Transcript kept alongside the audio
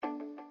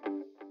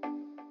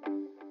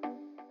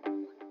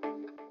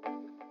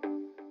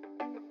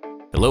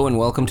Hello and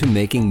welcome to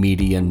Making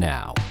Media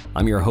Now.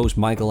 I'm your host,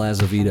 Michael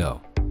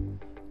Azevedo.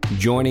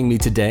 Joining me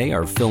today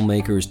are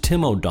filmmakers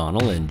Tim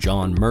O'Donnell and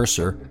John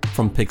Mercer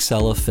from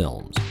Pixella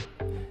Films.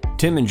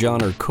 Tim and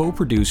John are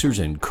co-producers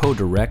and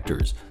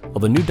co-directors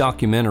of a new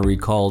documentary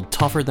called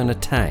Tougher Than a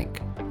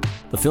Tank.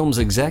 The film's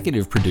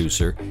executive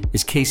producer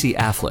is Casey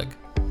Affleck.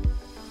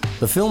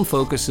 The film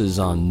focuses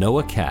on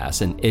Noah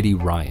Cass and Eddie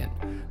Ryan,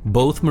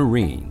 both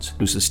Marines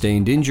who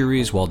sustained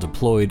injuries while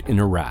deployed in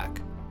Iraq.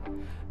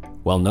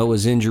 While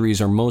Noah's injuries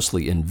are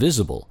mostly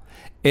invisible,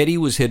 Eddie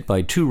was hit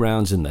by 2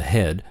 rounds in the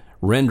head,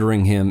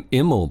 rendering him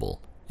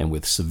immobile and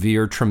with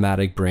severe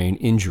traumatic brain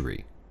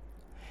injury.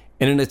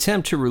 In an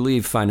attempt to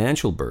relieve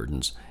financial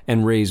burdens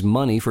and raise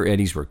money for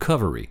Eddie's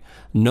recovery,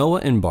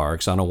 Noah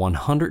embarks on a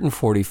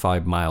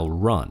 145-mile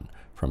run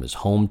from his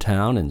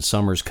hometown in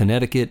Somers,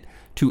 Connecticut,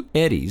 to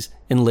Eddie's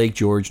in Lake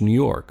George, New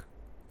York.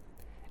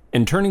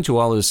 In turning to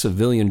all his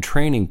civilian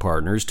training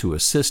partners to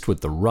assist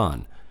with the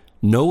run,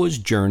 Noah's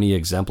journey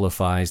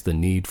exemplifies the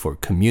need for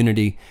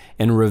community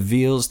and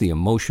reveals the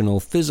emotional,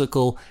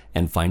 physical,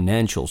 and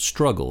financial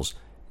struggles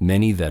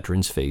many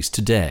veterans face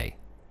today.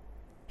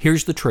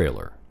 Here's the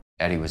trailer.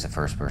 Eddie was the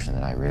first person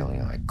that I really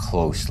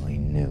closely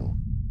knew.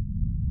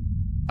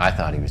 I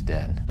thought he was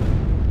dead.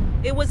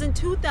 It was in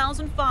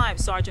 2005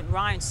 Sergeant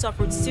Ryan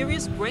suffered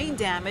serious brain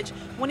damage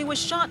when he was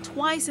shot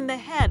twice in the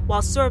head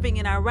while serving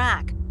in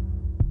Iraq.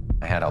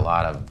 I had a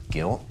lot of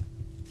guilt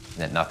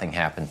that nothing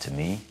happened to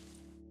me.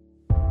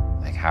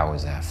 How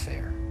was that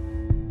fair?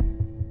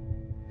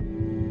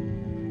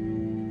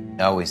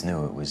 I always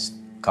knew it was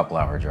a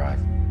couple-hour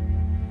drive,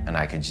 and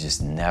I could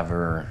just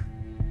never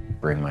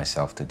bring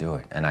myself to do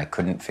it, and I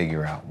couldn't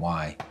figure out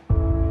why.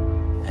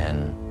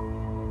 And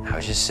I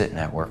was just sitting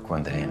at work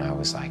one day, and I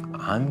was like,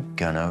 I'm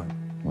gonna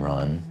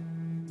run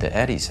to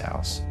Eddie's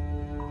house.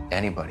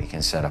 Anybody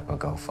can set up a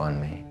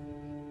GoFundMe.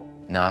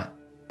 Not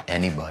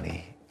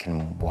anybody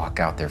can walk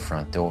out their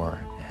front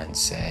door and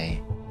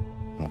say,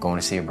 I'm going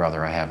to see a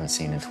brother I haven't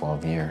seen in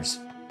 12 years,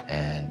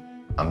 and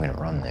I'm going to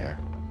run there,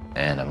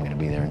 and I'm going to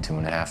be there in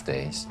 2.5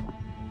 days,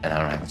 and I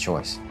don't have a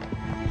choice.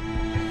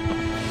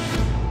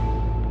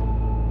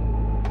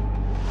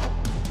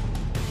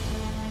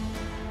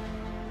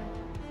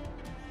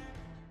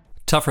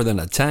 Tougher Than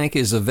a Tank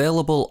is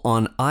available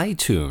on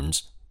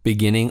iTunes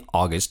beginning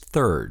August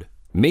 3rd.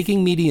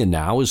 Making Media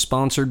Now is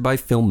sponsored by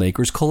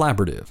Filmmakers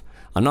Collaborative,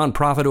 a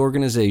nonprofit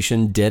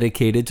organization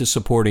dedicated to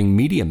supporting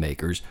media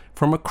makers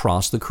from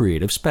across the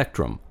creative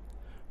spectrum.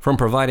 From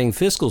providing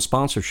fiscal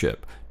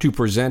sponsorship to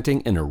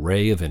presenting an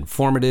array of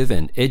informative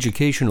and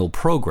educational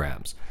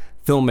programs,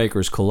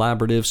 Filmmakers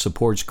Collaborative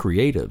supports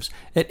creatives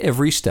at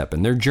every step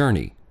in their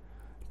journey.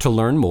 To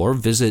learn more,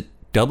 visit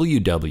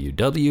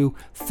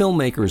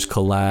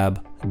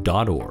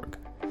www.filmmakerscollab.org.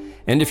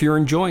 And if you're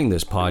enjoying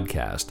this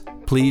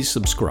podcast, please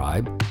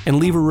subscribe and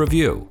leave a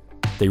review.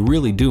 They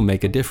really do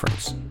make a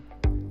difference.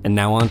 And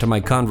now on to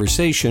my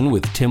conversation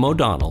with Tim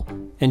O'Donnell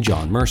and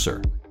John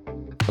Mercer.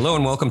 Hello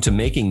and welcome to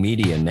Making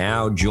Media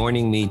Now.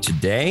 Joining me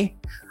today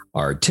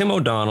are Tim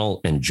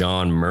O'Donnell and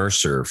John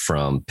Mercer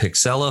from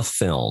Pixella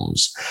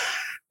Films.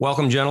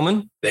 Welcome,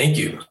 gentlemen. Thank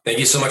you. Thank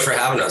you so much for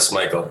having us,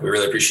 Michael. We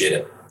really appreciate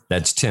it.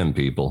 That's Tim,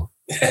 people.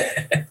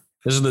 This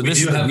is the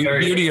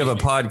beauty of a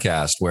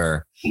podcast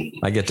where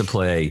I get to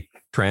play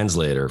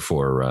translator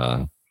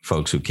for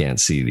folks who can't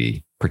see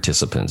the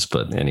participants.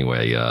 But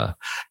anyway,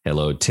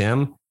 hello,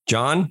 Tim.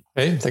 John?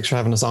 Hey, thanks for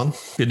having us on.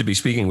 Good to be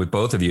speaking with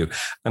both of you.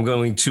 I'm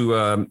going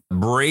to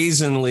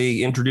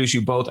brazenly introduce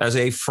you both as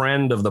a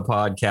friend of the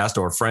podcast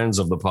or friends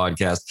of the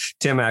podcast.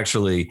 Tim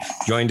actually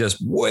joined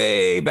us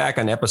way back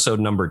on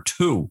episode number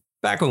 2,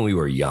 back when we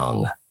were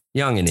young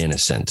and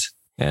innocent.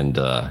 And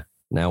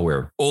now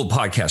we're old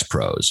podcast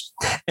pros.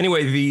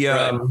 Anyway,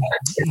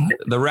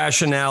 the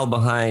rationale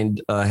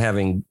behind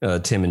having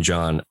Tim and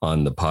John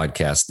on the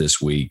podcast this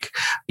week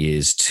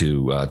is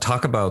to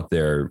talk about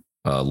their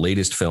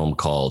latest film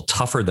called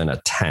Tougher Than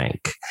a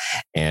Tank.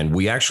 And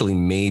we actually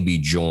may be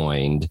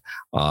joined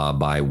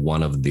by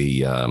one of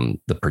the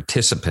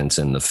participants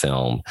in the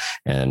film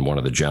and one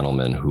of the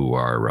gentlemen who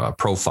are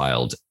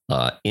profiled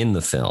in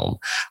the film.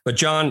 But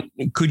John,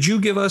 could you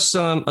give us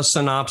a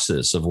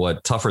synopsis of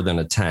what Tougher Than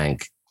a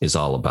Tank is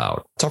all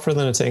about? Tougher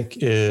Than a Tank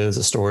is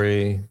a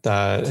story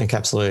that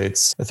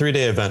encapsulates a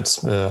 3-day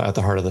event at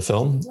the heart of the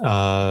film.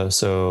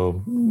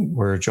 So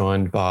we're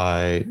joined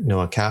by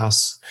Noah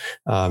Cass,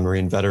 a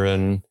Marine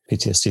veteran,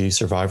 PTSD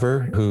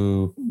survivor,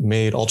 who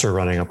made ultra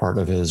running a part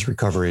of his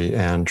recovery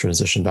and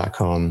transition back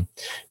home.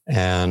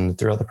 And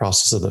throughout the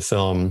process of the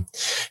film,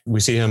 we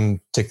see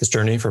him take this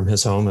journey from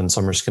his home in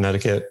Somers,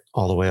 Connecticut,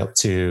 all the way up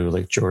to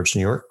Lake George,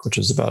 New York, which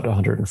is about a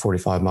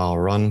 145-mile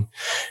run.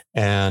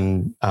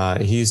 And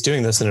he's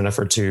doing this in an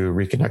effort to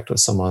reconnect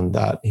with someone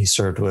that he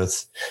served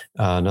with,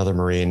 another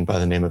Marine by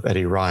the name of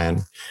Eddie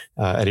Ryan.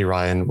 Eddie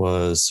Ryan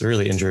was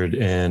severely injured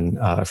in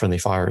a friendly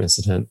fire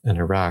incident in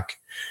Iraq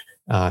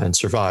and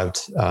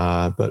survived,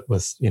 but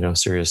with,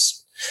 serious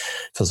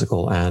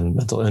physical and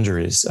mental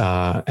injuries.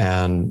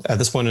 And at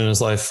this point in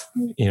his life,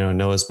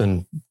 Noah's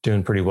been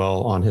doing pretty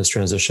well on his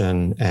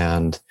transition.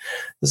 And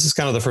this is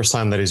kind of the first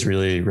time that he's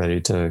really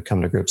ready to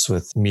come to grips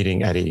with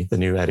meeting Eddie, the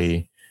new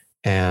Eddie,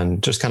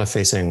 and just kind of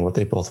facing what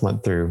they both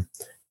went through.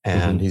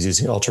 And he's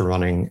using ultra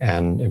running,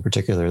 and in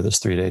particular,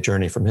 this 3-day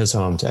journey from his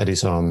home to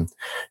Eddie's home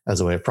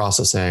as a way of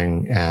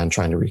processing and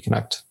trying to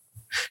reconnect.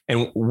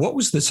 And what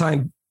was the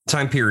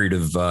time period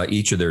of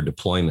each of their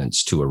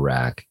deployments to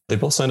Iraq? They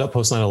both signed up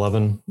post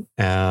 9/11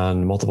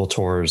 and multiple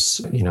tours,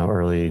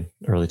 early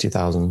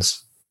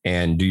 2000s.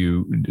 And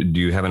do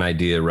you have an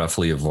idea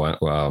roughly of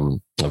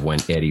when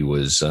Eddie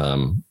was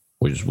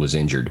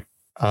injured?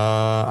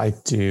 I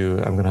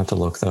do. I'm gonna have to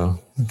look though.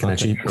 Can I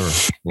cheat?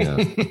 Yeah.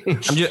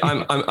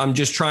 I'm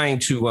just trying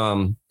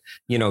to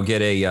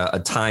get a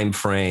time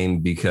frame,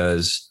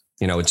 because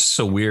it's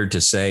so weird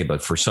to say,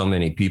 but for so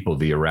many people,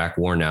 the Iraq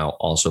War now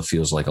also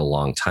feels like a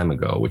long time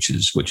ago, which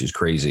is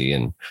crazy.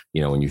 And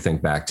when you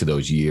think back to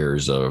those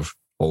years of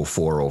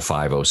 04,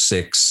 05,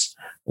 06,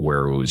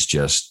 where it was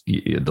just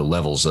the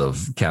levels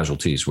of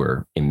casualties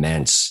were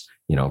immense,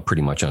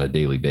 pretty much on a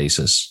daily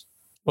basis.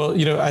 Well,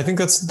 I think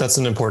that's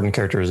an important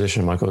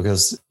characterization, Michael,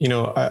 because,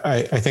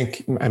 I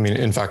think,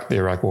 in fact, the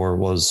Iraq War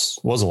was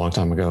a long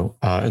time ago,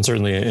 and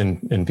certainly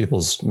in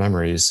people's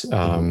memories,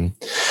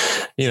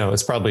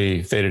 it's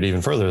probably faded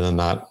even further than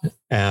that.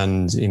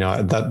 And,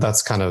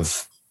 that's kind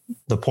of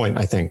the point,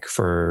 I think,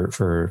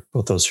 for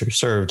both those who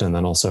served, and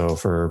then also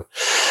for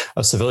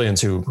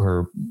civilians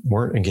who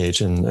weren't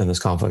engaged in this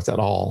conflict at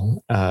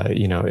all.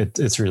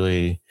 It's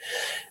really,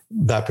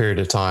 that period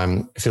of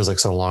time, it feels like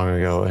so long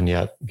ago, and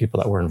yet people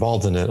that were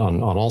involved in it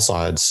on all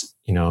sides,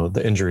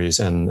 the injuries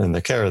and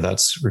the care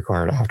that's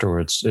required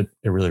afterwards, it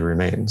really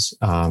remains.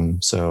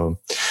 So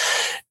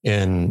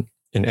in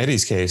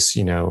Eddie's case,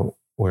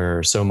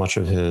 where so much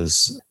of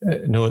Eddie's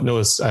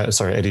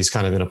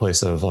kind of in a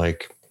place of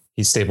like,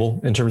 he's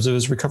stable in terms of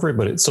his recovery,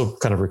 but it still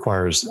kind of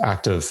requires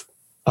active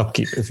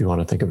upkeep, if you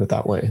want to think of it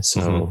that way.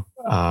 So,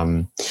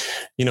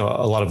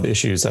 a lot of the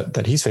issues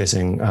that he's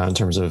facing in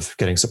terms of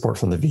getting support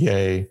from the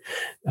VA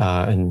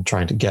and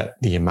trying to get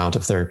the amount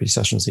of therapy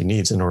sessions he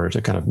needs in order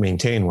to kind of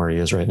maintain where he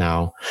is right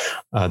now,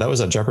 that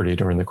was at jeopardy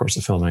during the course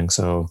of filming.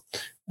 So,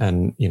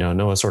 and,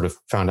 Noah sort of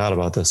found out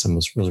about this and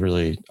was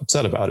really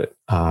upset about it.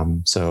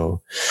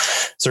 So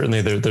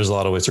certainly there's a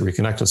lot of ways to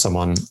reconnect with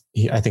someone.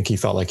 I think he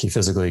felt like he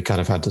physically kind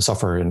of had to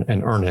suffer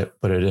and earn it.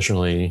 But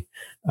additionally,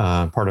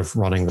 part of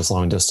running this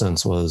long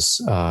distance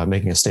was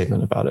making a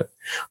statement about it,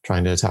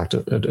 trying to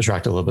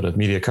attract a little bit of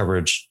media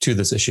coverage to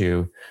this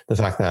issue. The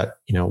fact that,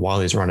 while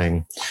he's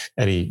running,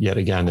 Eddie yet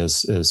again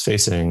is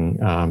facing,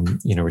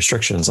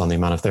 restrictions on the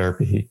amount of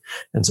therapy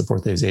and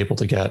support that he's able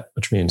to get,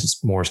 which means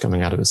more is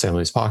coming out of his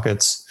family's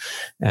pockets.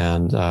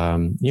 And,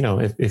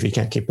 if he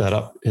can't keep that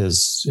up,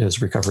 his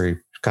recovery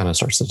kind of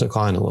starts to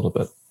decline a little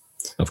bit.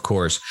 Of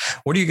course.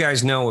 What do you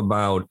guys know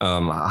about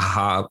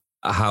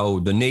how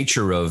the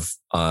nature of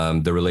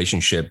the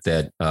relationship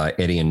that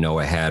Eddie and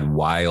Noah had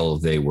while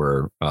they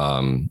were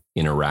in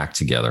Iraq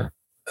together?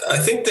 I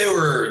think they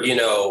were,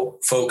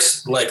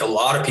 folks like a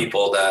lot of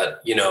people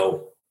that,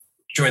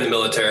 join the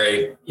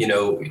military,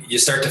 you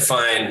start to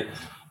find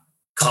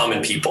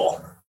common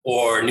people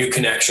or new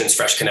connections,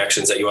 fresh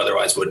connections that you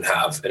otherwise wouldn't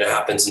have. And it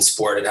happens in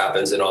sport. It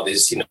happens in all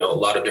these, a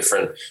lot of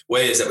different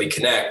ways that we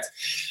connect.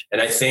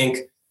 And I think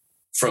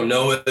from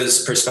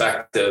Noah's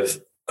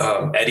perspective,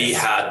 Eddie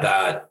had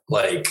that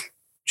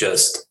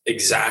just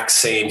exact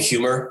same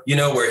humor,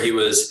 where he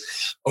was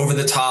over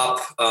the top,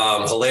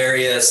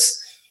 hilarious,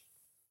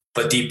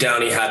 but deep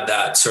down he had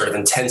that sort of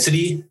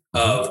intensity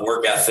of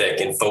work ethic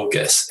and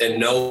focus. And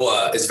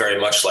Noah is very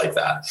much like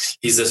that.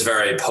 He's this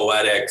very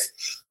poetic,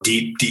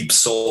 deep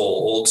soul,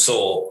 old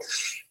soul.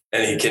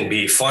 And he can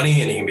be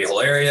funny and he can be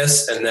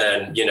hilarious. And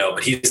then,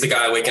 but he's the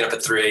guy waking up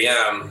at 3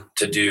 a.m.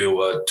 to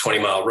do a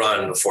 20-mile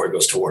run before he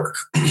goes to work,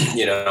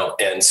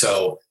 and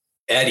so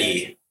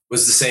Eddie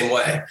was the same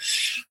way.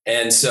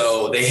 And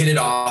so they hit it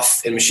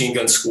off in machine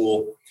gun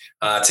school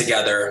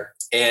together.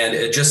 And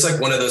it just like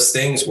one of those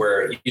things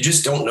where you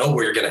just don't know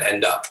where you're going to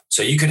end up.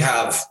 So you could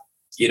have,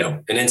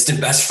 an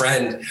instant best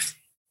friend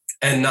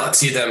and not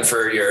see them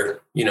for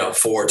your,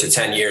 4 to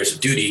 10 years of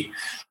duty,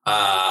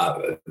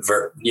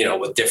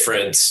 with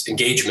different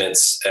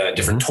engagements,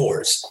 different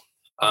tours.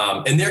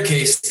 In their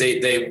case,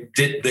 they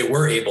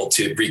were able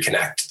to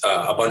reconnect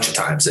a bunch of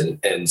times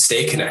and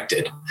stay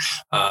connected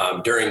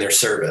during their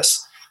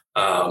service.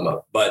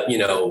 But,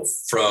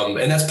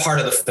 and that's part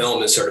of the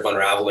film is sort of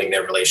unraveling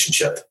their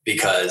relationship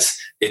because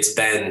it's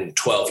been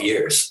 12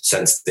 years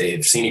since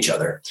they've seen each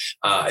other.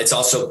 It's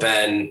also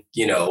been,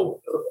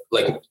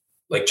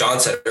 like John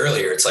said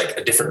earlier, it's like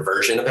a different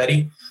version of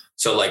Eddie.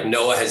 So like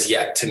Noah has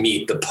yet to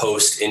meet the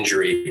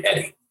post-injury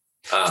Eddie.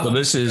 So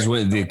this is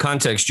when the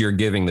context you're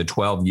giving the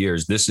 12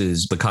 years, this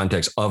is the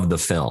context of the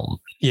film.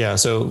 Yeah.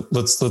 So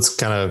let's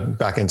kind of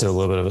back into a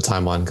little bit of a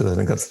timeline because I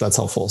think that's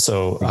helpful.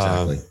 So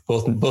exactly.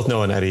 Both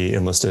Noah and Eddie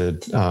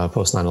enlisted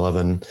post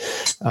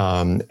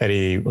 9/11.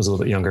 Eddie was a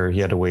little bit younger.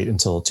 He had to wait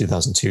until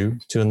 2002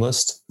 to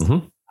enlist.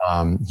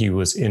 He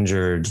was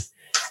injured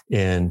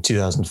in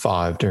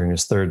 2005 during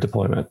his third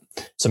deployment.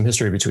 Some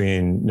history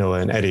between Noah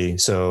and Eddie.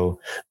 So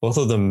both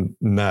of them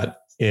met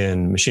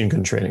in machine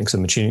gun training. So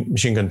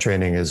machine gun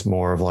training is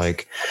more of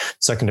like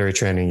secondary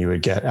training you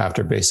would get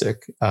after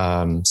basic.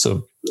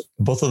 So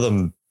both of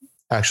them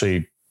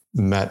actually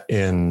met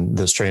in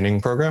this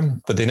training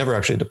program, but they never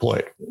actually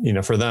deployed.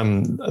 For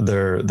them,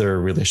 their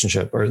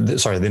relationship,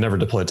 they never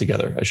deployed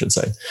together, I should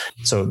say.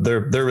 So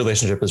their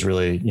relationship is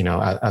really,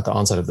 at the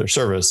onset of their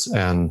service,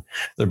 and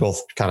they're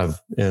both kind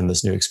of in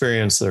this new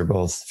experience. They're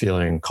both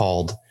feeling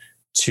called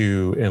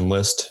to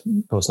enlist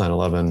post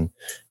 9/11,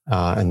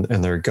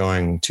 and they're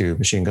going to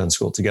machine gun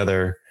school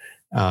together,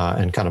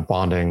 and kind of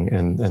bonding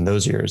in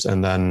those years.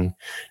 And then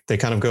they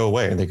kind of go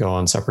away. They go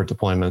on separate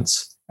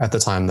deployments. At the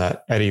time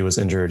that Eddie was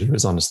injured, he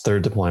was on his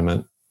third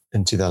deployment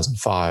in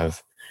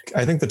 2005.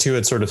 I think the two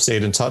had sort of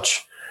stayed in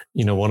touch.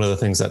 One of the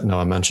things that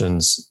Noah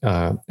mentions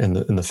in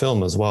the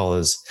film as well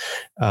is,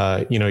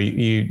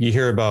 you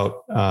hear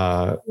about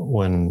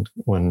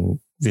when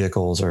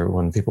vehicles or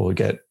when people would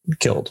get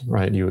killed,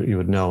 right? You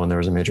would know when there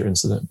was a major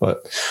incident, but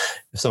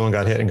if someone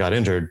got hit and got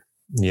injured,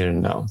 you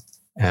didn't know.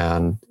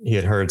 And he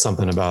had heard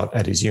something about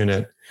Eddie's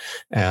unit,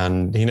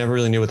 and he never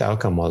really knew what the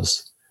outcome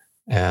was.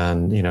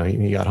 And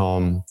he got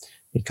home.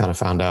 He kind of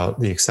found out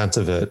the extent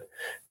of it,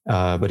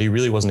 but he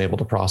really wasn't able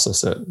to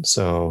process it.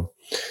 So,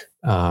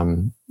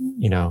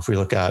 if we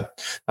look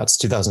that's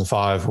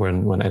 2005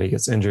 when Eddie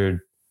gets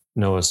injured,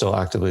 Noah's still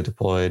actively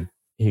deployed.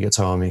 He gets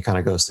home, he kind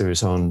of goes through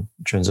his own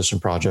transition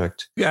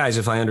project. Guys,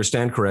 if I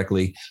understand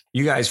correctly,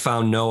 you guys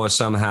found Noah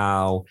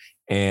somehow,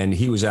 and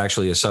he was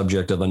actually a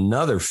subject of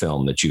another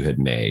film that you had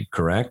made,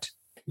 correct?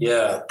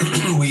 Yeah,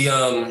 we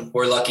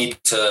were lucky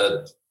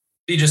to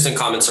be just in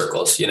common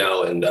circles, and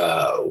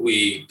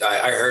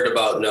I heard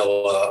about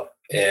Noah,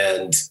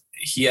 and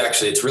he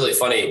actually, it's really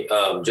funny,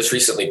 just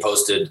recently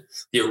posted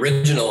the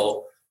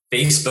original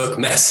Facebook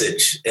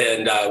message,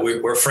 and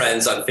we're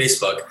friends on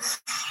Facebook.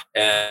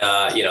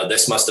 And,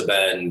 this must have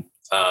been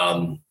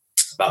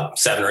about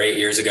 7 or 8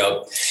 years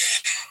ago.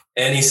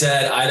 And he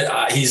said,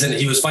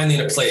 he was finally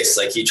in a place,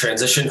 like he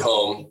transitioned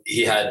home.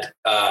 He had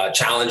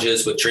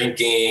challenges with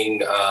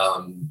drinking,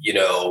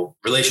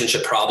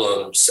 relationship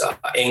problems,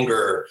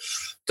 anger,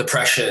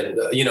 depression,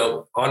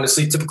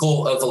 honestly,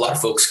 typical of a lot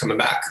of folks coming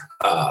back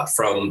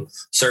from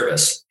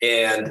service.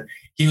 And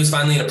he was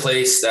finally in a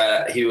place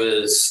that he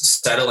was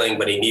settling,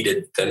 but he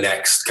needed the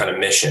next kind of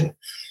mission.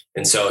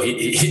 And so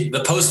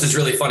the post is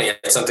really funny.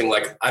 It's something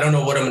like, I don't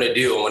know what I'm going to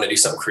do. I want to do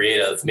something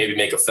creative, maybe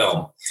make a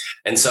film.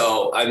 And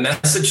so I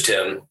messaged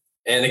him.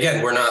 And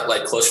again, we're not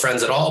like close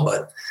friends at all,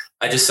 but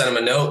I just sent him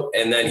a note.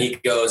 And then he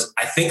goes,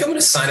 I think I'm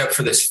going to sign up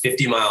for this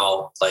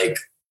 50-mile like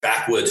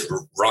backwoods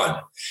run.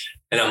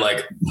 And I'm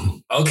like,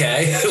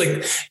 okay.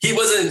 Like he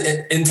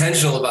wasn't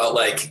intentional about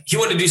like, he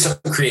wanted to do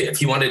something creative.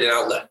 He wanted an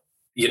outlet.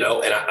 And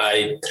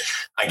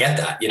I get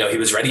that, he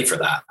was ready for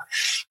that,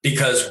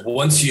 because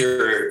once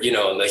you're, in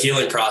the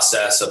healing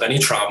process of any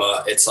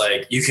trauma, it's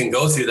like you can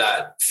go through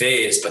that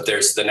phase, but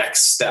there's the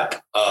next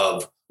step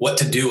of what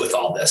to do with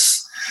all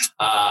this,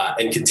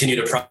 and continue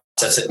to process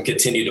it and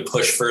continue to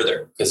push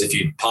further. Because if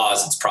you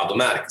pause, it's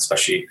problematic,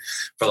 especially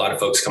for a lot of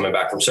folks coming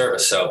back from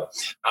service. So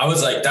I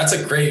was like, that's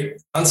a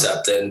great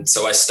concept. And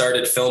so I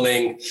started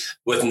filming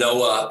with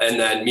Noah, and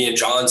then me and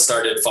John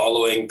started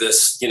following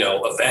this,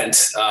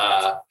 event.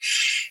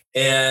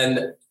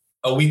 And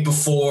a week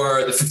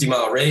before the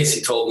 50-mile race,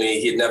 he told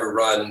me he had never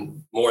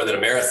run more than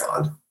a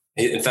marathon.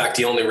 In fact,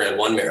 he only ran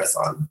one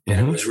marathon.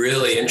 And it was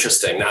really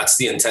interesting. That's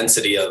the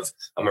intensity of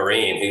a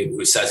Marine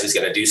who says he's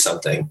going to do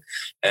something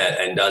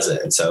and does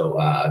it. And so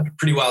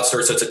pretty wild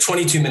story. So it's a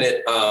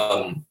 22-minute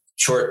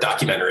short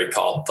documentary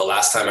called The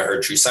Last Time I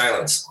Heard True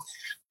Silence.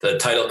 The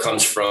title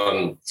comes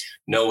from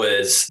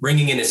Noah's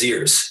ringing in his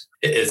ears.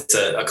 It's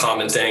a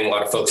common thing a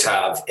lot of folks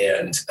have.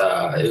 And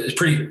it's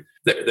pretty...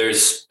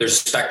 There's a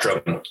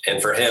spectrum.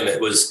 And for him, it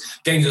was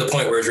getting to the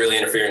point where it was really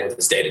interfering with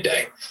his day to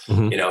day.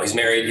 He's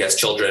married, he has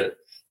children,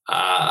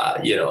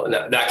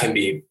 and that can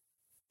be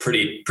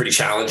pretty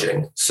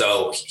challenging.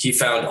 So he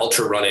found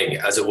ultra running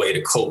as a way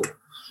to cope.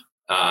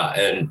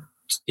 And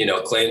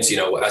claims,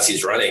 as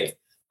he's running,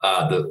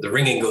 the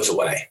ringing goes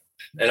away.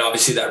 And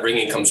obviously that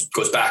ringing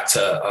goes back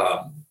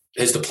to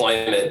his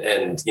deployment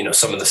and,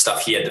 some of the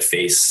stuff he had to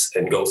face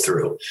and go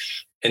through.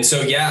 And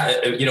so,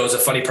 it was a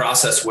funny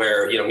process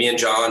where, me and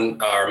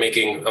John are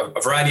making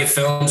a variety of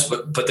films,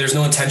 but there's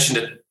no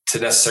intention to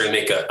necessarily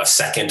make a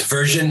second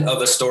version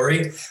of a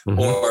story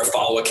or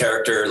follow a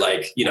character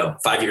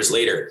 5 years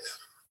later.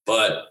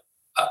 But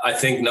I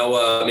think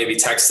Noah maybe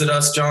texted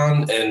us,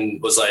 John,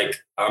 and was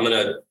like, I'm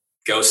going to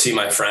go see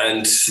my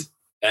friend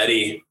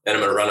Eddie, and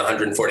I'm going to run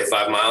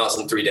 145 miles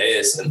in 3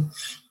 days. And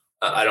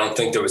I don't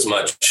think there was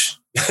much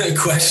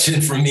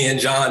question from me and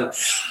John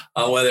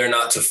on whether or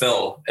not to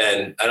film.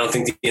 And I don't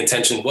think the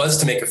intention was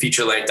to make a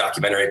feature-length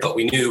documentary, but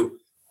we knew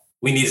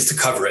we needed to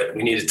cover it.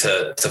 We needed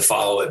to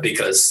follow it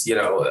because,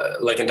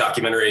 like in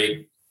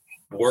documentary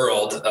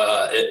world,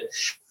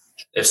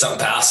 if something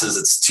passes,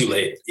 it's too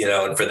late,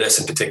 and for this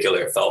in particular,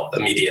 it felt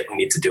immediate. We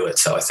need to do it.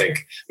 So I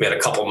think we had a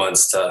couple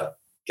months to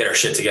get our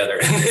shit together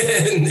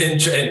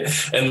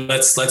and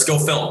let's go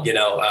film,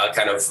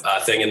 kind of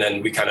thing. And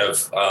then we kind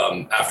of,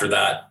 after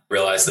that,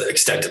 realized the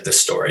extent of this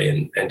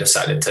story and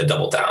decided to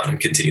double down and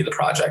continue the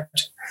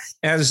project.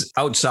 As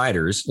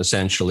outsiders,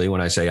 essentially,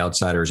 when I say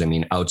outsiders, I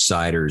mean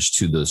outsiders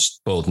to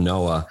both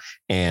Noah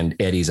and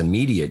Eddie's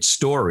immediate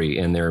story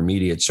and their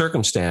immediate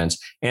circumstance.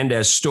 And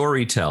as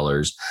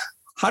storytellers,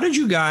 how did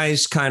you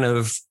guys kind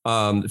of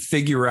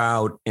figure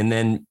out and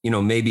then,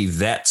 maybe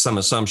vet some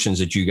assumptions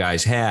that you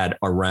guys had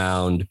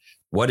around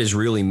what is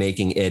really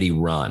making Eddie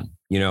run?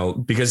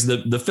 Because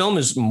the film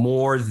is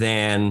more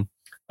than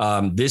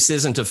this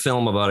isn't a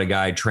film about a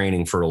guy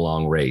training for a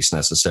long race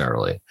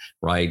necessarily,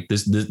 right?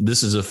 This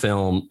is a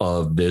film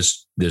of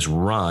this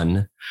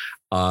run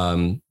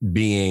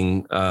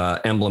being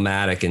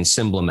emblematic and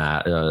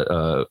symbolic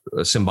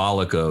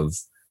of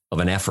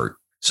an effort.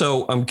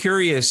 So I'm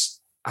curious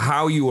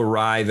how you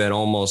arrive at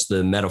almost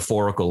the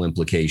metaphorical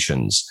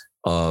implications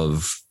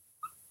of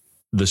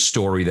the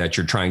story that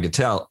you're trying to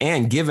tell.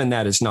 And given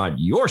that it's not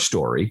your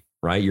story,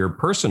 right, your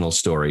personal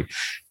story,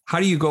 how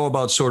do you go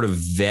about sort of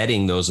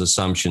vetting those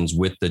assumptions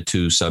with the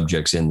two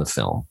subjects in the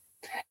film?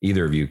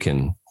 Either of you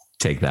can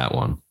take that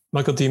one.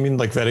 Michael, do you mean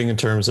like vetting in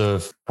terms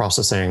of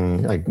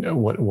processing like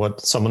what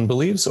someone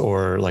believes,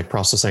 or like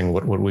processing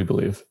what we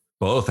believe?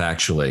 Both,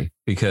 actually,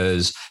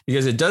 because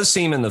it does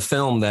seem in the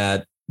film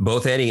that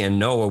both Eddie and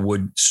Noah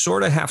would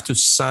sort of have to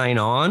sign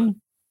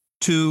on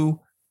to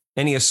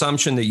any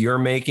assumption that you're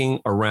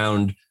making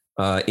around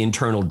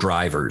internal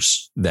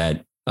drivers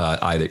that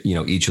either,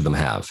 each of them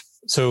have.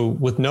 So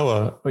with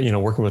Noah,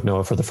 working with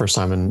Noah for the first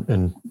time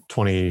in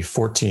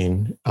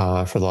 2014,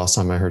 for the last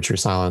time I heard True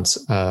Silence,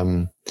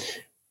 the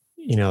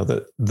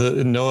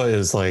Noah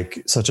is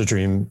like such a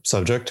dream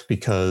subject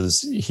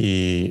because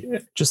he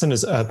just in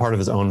his part of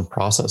his own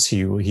process,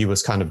 he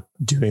was kind of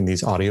doing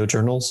these audio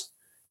journals.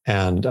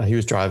 And he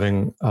was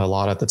driving a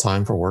lot at the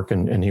time for work,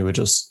 and he would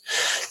just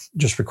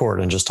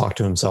record and just talk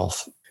to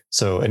himself.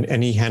 So,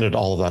 and he handed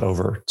all of that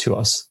over to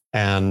us.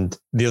 And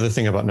the other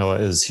thing about Noah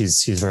is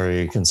he's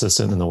very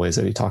consistent in the ways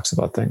that he talks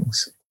about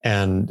things.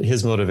 And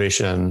his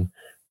motivation,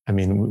 I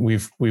mean,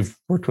 we've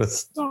worked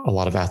with a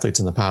lot of athletes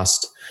in the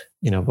past,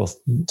 both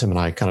Tim and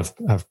I kind of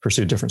have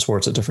pursued different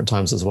sports at different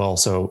times as well.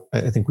 So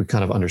I think we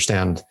kind of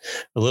understand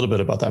a little bit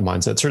about that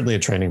mindset, certainly a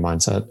training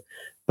mindset.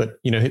 But,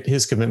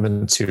 his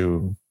commitment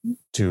to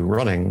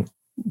running,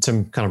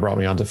 Tim kind of brought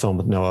me onto film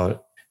with Noah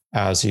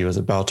as he was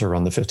about to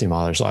run the 50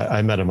 miler. So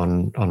I met him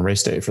on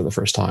race day for the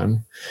first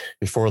time.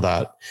 Before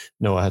that,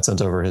 Noah had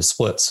sent over his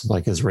splits,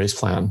 like his race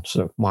plan.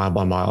 So mile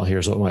by mile,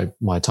 here's what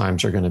my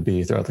times are going to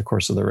be throughout the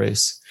course of the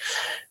race.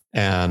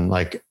 And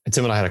like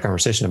Tim and I had a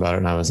conversation about it,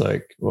 and I was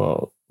like,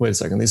 well, wait a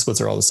second, these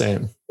splits are all the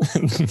same.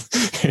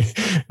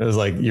 It was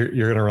like, you're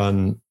going to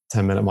run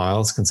 10-minute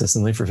miles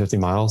consistently for 50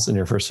 miles in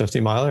your first 50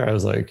 miler. I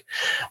was like,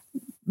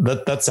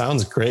 that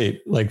sounds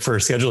great, like for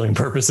scheduling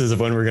purposes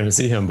of when we're going to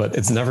see him, but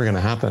it's never going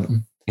to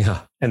happen.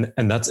 Yeah. And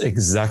that's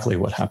exactly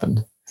what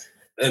happened.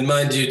 And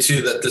mind you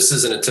too, that this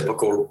isn't a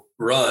typical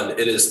run.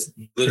 It is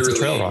literally a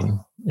trail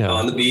run. Yeah.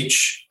 On the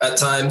beach at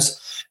times.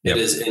 Yep.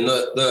 It is in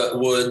the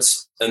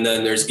woods. And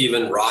then there's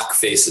even rock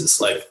faces.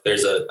 Like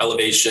there's an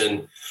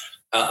elevation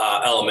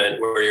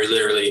element where you're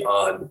literally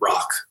on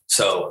rock.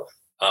 So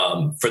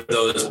for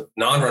those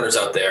non-runners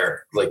out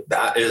there, like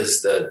that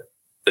is the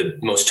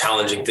most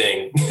challenging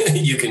thing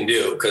you can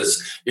do,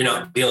 because you're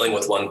not dealing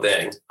with one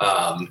thing.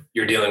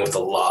 You're dealing with a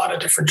lot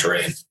of different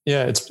terrain.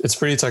 Yeah, it's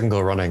pretty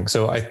technical running.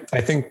 So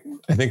I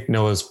think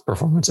Noah's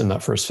performance in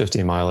that first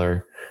 50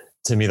 miler,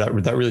 to me, that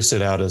really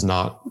stood out as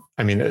not,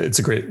 I mean, it's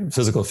a great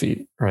physical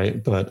feat,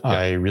 right? But yeah.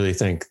 I really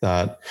think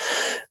that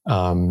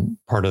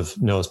part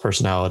of Noah's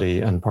personality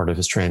and part of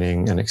his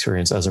training and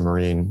experience as a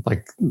Marine,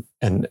 like,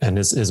 and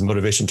his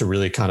motivation to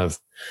really kind of,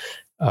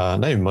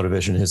 not even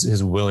motivation,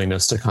 his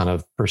willingness to kind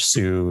of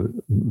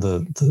pursue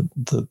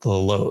the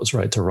lows,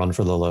 right? To run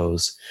for the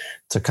lows,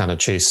 to kind of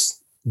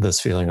chase this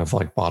feeling of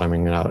like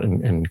bottoming out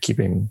and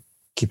keeping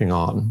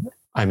on.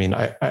 I mean,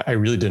 I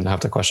really didn't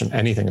have to question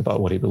anything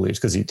about what he believes,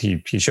 because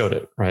he showed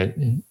it, right?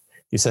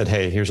 He said,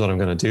 hey, here's what I'm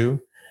going to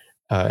do.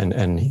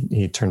 And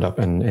he turned up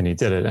and he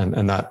did it.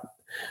 And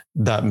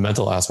that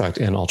mental aspect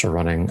in ultra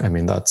running, I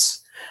mean, that's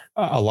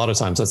a lot of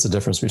times that's the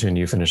difference between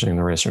you finishing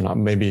the race or not,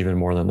 maybe even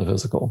more than the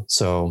physical.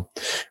 So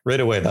right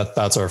away,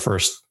 that's our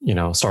first,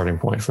 starting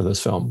point for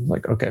this film.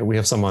 Like, okay, we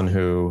have someone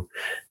who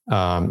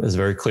is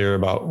very clear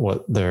about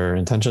what their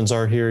intentions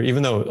are here,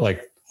 even though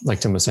like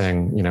Tim was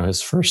saying,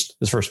 his first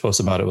post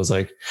about it was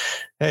like,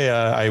 hey,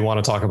 I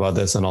want to talk about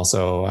this. And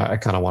also I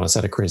kind of want to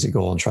set a crazy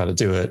goal and try to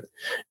do it.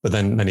 But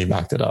then he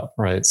backed it up.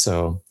 Right.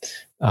 So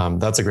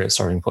that's a great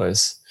starting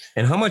place.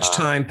 And how much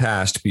time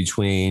passed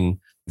between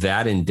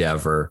that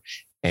endeavor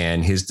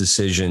and his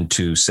decision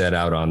to set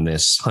out on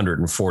this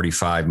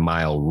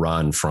 145-mile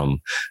run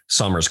from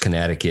Somers,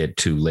 Connecticut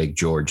to Lake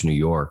George, New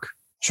York?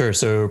 Sure.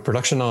 So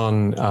production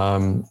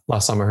on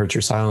Last Time I Heard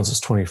True Silence was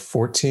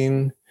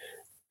 2014.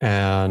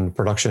 And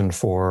production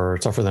for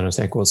Tougher Than a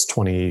Snake was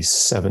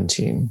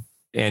 2017.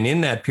 And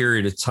in that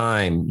period of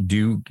time,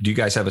 do you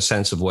guys have a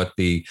sense of what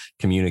the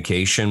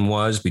communication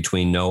was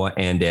between Noah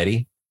and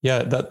Eddie?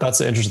 Yeah, that's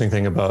the interesting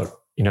thing about,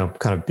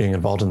 kind of being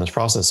involved in this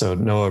process. So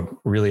Noah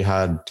really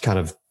had kind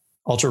of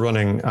ultra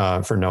running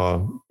for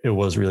Noah. It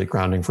was really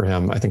grounding for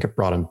him. I think it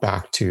brought him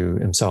back to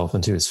himself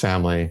and to his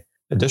family.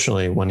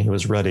 Additionally, when he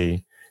was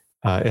ready,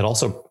 it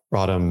also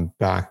brought him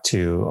back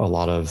to a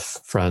lot of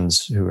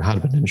friends who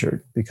had been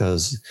injured,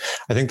 because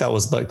I think that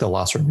was like the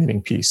last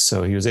remaining piece.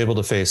 So he was able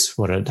to face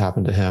what had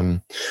happened to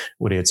him,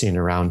 what he had seen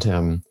around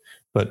him,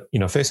 but,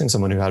 facing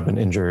someone who had been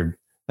injured,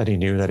 that he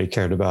knew, that he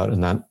cared about,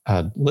 and that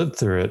had lived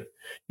through it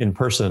in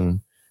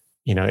person,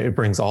 it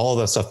brings all of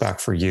that stuff back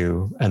for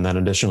you. And then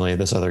additionally,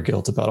 this other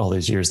guilt about all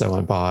these years that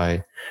went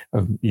by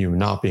of you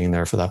not being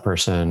there for that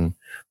person,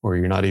 or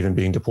you're not even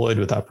being deployed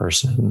with that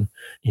person,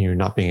 you're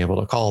not being able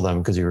to call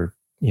them because you were,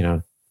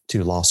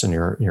 too lost in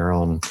your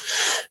own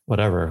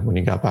whatever when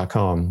you got back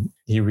home.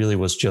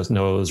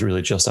 Noah was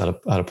really just at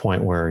a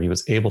point where he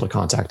was able to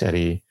contact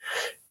Eddie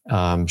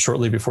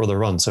shortly before the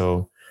run.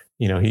 So,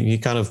 he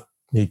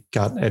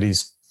got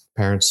Eddie's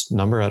parents'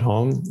 number at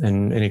home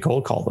and he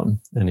cold called them,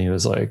 and he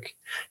was like,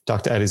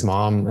 talked to Eddie's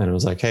mom, and it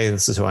was like, hey,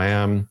 this is who I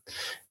am.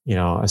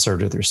 I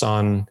served with your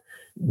son.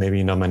 Maybe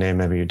you know my name,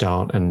 maybe you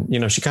don't.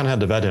 And, she kind of had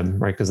to vet him,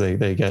 right? Because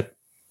they get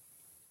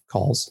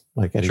calls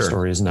like Eddie's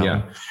story is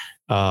known.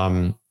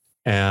 Yeah.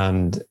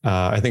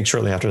 I think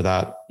shortly after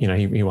that,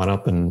 he went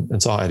up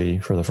and saw Eddie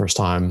for the first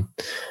time.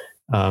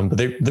 But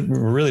they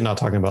were really not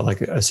talking about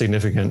like a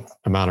significant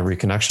amount of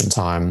reconnection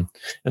time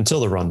until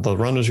the run. The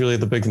run was really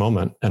the big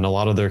moment, and a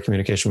lot of their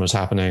communication was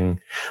happening,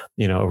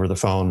 over the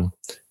phone.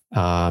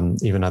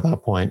 Even at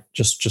that point,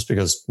 just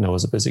because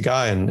Noah's a busy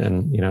guy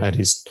and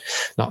Eddie's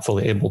not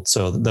fully able.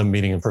 So them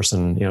meeting in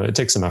person, it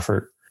takes some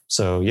effort.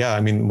 So yeah, I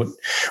mean,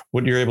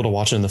 what you're able to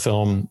watch in the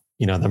film,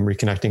 them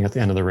reconnecting at the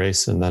end of the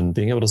race, and then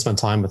being able to spend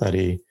time with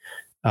Eddie,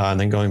 and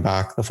then going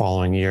back the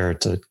following year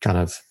to kind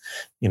of,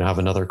 have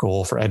another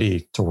goal for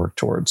Eddie to work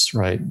towards,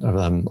 right? Of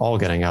them all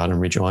getting out and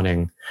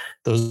rejoining.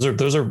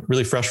 Those are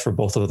really fresh for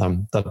both of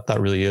them.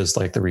 That really is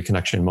like the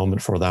reconnection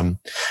moment for them.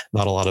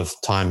 Not a lot of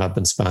time had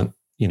been spent,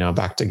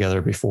 back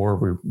together before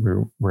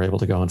we were able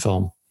to go and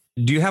film.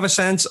 Do you have a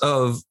sense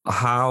of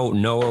how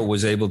Noah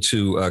was able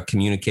to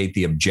communicate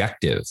the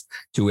objective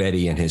to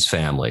Eddie and his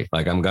family?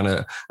 Like, I'm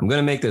gonna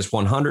make this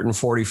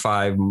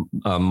 145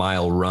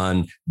 mile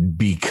run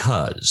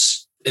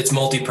because it's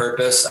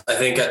multi-purpose. I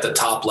think at the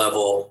top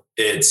level,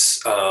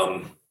 it's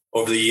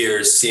over the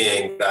years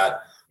seeing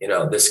that,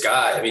 this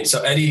guy. I mean,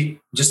 so Eddie,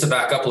 just to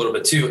back up a little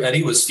bit too,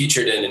 Eddie was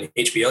featured in an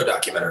HBO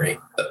documentary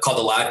called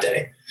The Live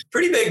Day.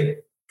 Pretty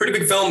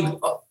big film.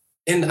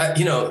 And,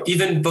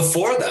 even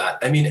before that,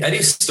 I mean,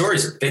 Eddie's story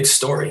is a big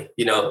story.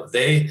 You'll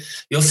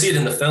see it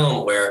in the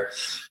film where,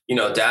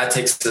 Dad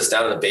takes us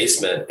down in the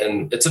basement,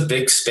 and it's a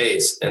big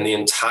space, and the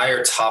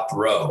entire top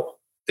row,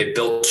 they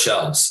built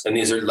shelves, and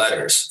these are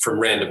letters from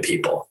random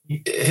people.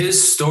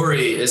 His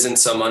story isn't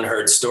some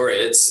unheard story.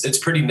 It's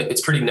pretty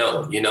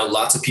known.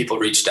 Lots of people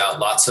reached out,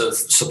 lots of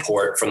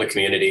support from the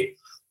community,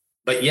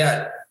 but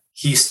yet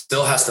he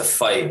still has to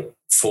fight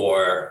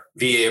for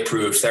VA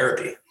approved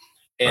therapy.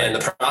 And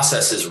the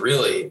process is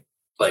really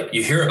like,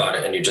 you hear about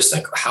it and you're just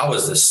like, how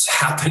is this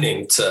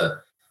happening to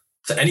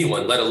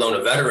anyone, let alone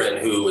a veteran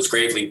who was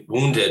gravely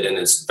wounded in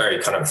this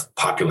very kind of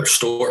popular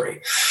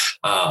story.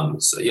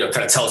 So,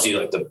 kind of tells you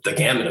like the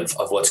gamut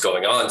of what's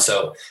going on.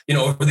 So,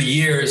 over the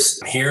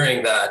years,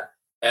 hearing that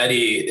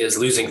Eddie is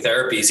losing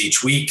therapies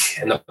each week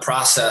in the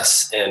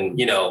process, and,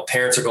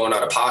 parents are going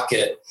out of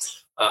pocket.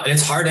 And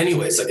it's hard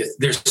anyways. Like,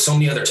 there's so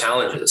many other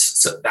challenges.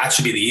 So that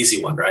should be the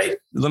easy one, right?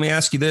 Let me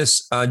ask you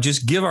this.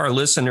 Just give our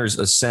listeners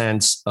a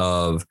sense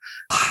of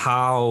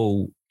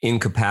how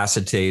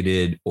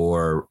incapacitated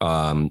or,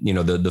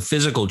 the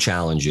physical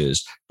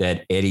challenges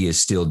that Eddie is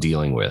still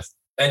dealing with.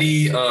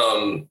 Eddie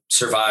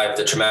survived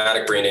a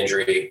traumatic brain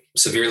injury,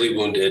 severely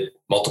wounded,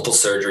 multiple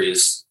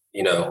surgeries,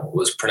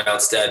 was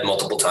pronounced dead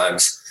multiple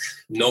times.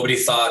 Nobody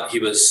thought he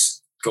was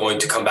going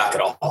to come back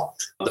at all.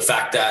 The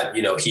fact that,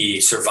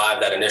 he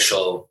survived that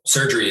initial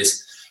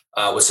surgeries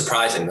was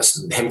surprising.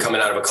 Him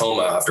coming out of a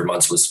coma after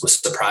months was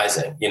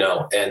surprising,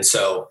 And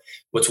so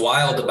what's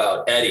wild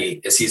about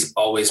Eddie is he's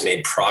always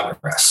made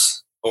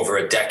progress over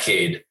a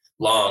decade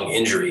long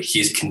injury.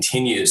 He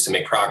continues to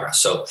make progress.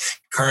 So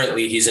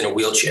currently he's in a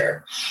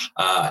wheelchair.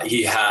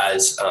 He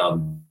has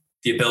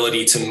the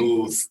ability to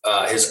move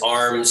his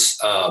arms,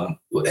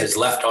 his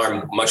left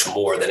arm much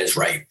more than his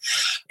right.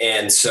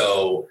 And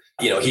so,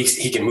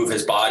 he can move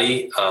his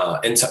body.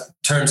 In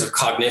terms of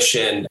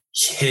cognition,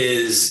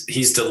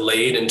 he's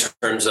delayed in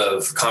terms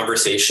of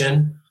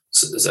conversation.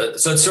 So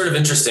it's sort of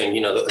interesting,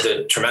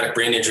 the traumatic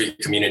brain injury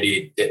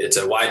community, it's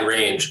a wide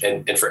range.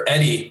 And for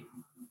Eddie,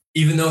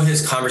 even though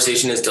his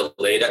conversation is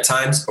delayed at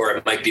times, or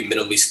it might be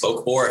minimally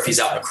spoke, or if he's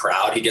out in a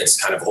crowd, he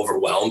gets kind of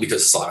overwhelmed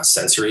because it's a lot of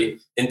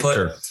sensory input.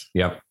 Sure.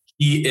 Yep.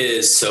 He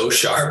is so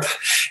sharp.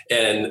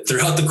 And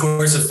throughout the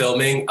course of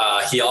filming,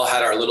 he all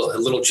had our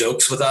little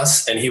jokes with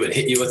us, and he would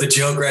hit you with a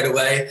joke right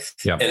away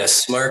and a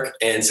smirk.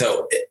 And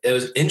so it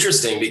was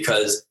interesting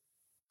because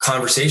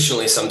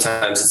conversationally,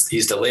 sometimes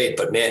he's delayed,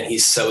 but man,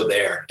 he's so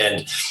there.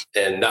 And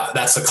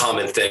that's the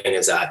common thing,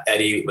 is that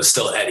Eddie was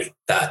still Eddie,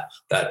 that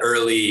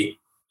early,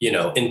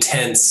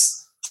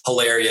 intense,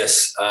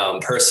 hilarious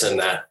person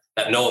that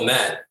Noah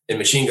met in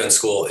machine gun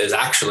school is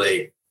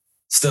actually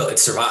still, it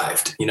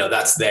survived.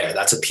 That's there.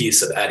 That's a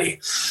piece of Eddie.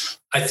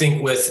 I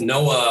think with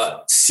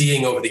Noah,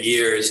 seeing over the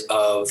years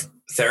of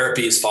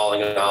therapies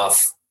falling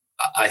off,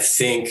 I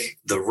think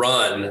the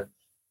run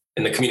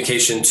and the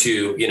communication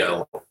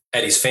to,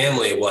 Eddie's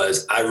family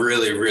was, I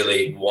really,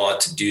 really want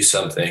to do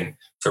something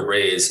to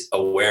raise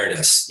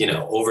awareness,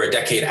 over a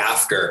decade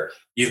after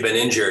you've been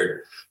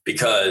injured,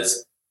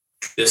 because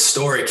this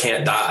story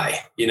can't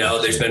die.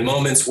 There's been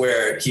moments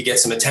where he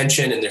gets some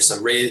attention and there's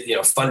some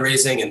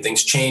fundraising and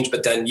things change,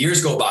 but then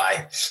years go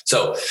by.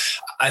 So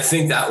I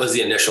think that was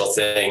the initial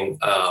thing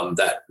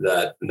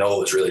that Noah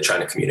was really trying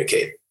to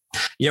communicate.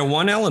 Yeah,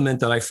 one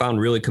element that I found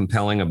really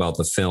compelling about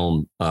the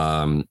film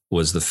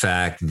was the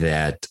fact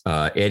that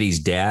Eddie's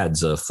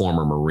dad's a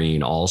former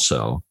Marine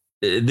also.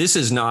 This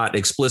is not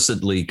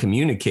explicitly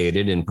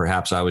communicated, and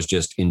perhaps I was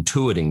just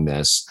intuiting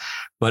this,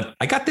 but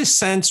I got this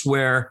sense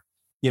where,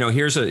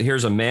 here's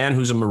a man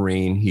who's a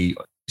Marine. He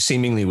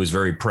seemingly was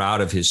very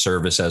proud of his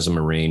service as a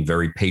Marine,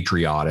 very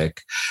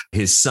patriotic.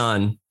 His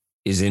son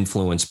is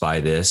influenced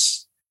by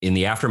this. In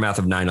the aftermath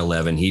of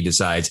 9/11, he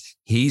decides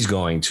he's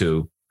going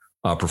to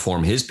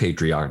perform his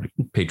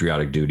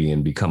patriotic duty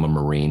and become a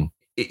Marine.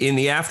 In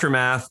the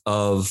aftermath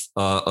of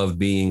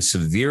being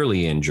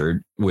severely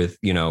injured with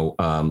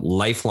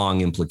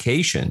lifelong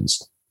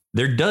implications,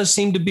 there does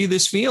seem to be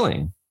this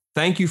feeling: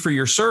 thank you for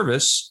your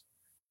service,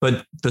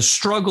 but the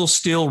struggles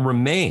still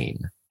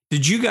remain.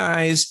 Did you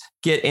guys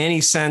get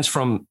any sense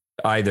from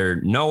either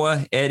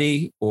Noah,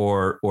 Eddie,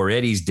 or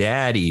Eddie's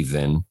dad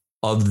even,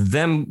 of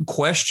them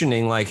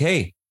questioning, like,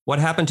 hey, what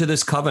happened to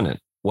this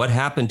covenant? What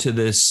happened to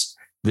this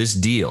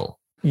deal?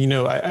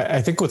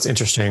 I think what's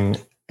interesting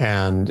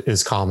and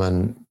is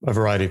common, a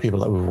variety of people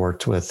that we've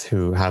worked with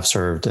who have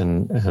served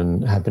and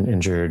have been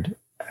injured,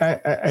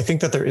 I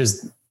think that there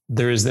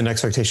is an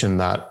expectation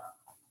that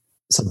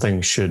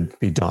something should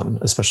be done,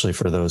 especially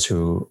for those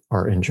who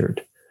are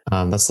injured.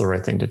 That's the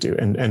right thing to do.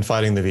 And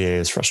fighting the VA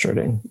is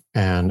frustrating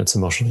and it's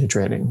emotionally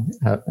draining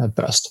at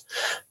best.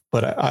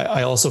 But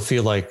I also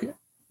feel like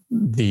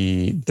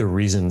the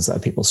reasons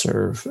that people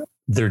serve,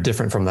 they're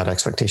different from that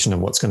expectation of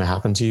what's going to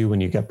happen to you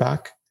when you get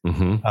back.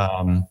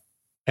 Mm-hmm.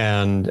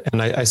 And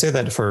I say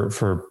that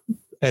for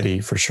Eddie,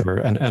 for sure.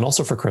 And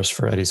also for Chris,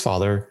 for Eddie's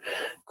father.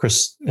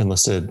 Chris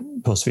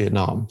enlisted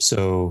post-Vietnam.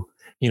 So,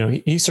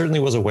 he certainly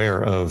was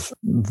aware of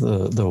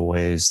the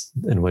ways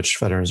in which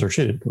veterans are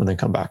treated when they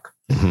come back.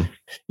 Mm-hmm.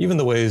 Even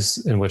the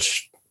ways in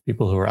which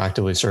people who are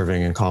actively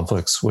serving in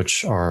conflicts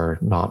which are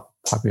not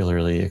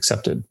popularly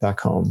accepted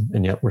back home,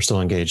 and yet we're still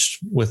engaged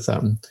with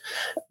them,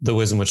 the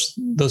ways in which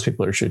those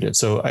people are treated.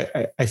 So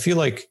I feel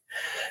like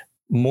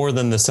more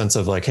than the sense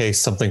of like, hey,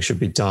 something should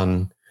be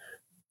done,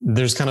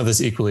 there's kind of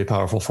this equally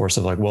powerful force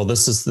of like, well,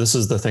 this is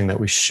the thing that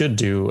we should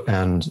do,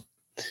 and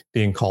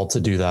being called to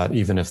do that,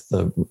 even if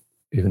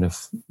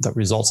that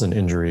results in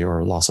injury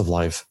or loss of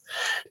life,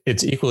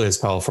 it's equally as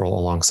powerful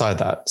alongside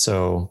that.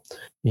 So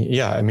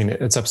yeah, I mean,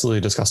 it's absolutely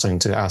disgusting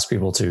to ask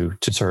people to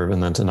serve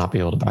and then to not be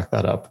able to back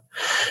that up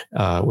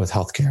with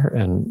healthcare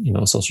and,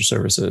 social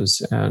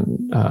services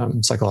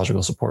and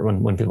psychological support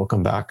when people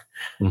come back.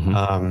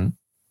 Mm-hmm.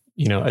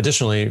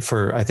 Additionally,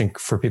 I think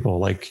for people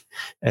like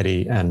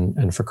Eddie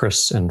and for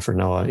Chris and for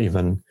Noah,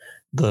 even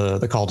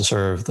the call to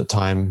serve, the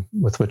time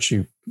with which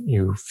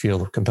you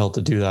feel compelled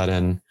to do that,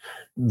 and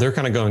they're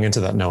kind of going into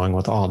that knowing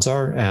what the odds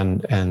are,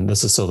 and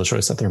this is still the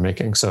choice that they're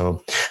making.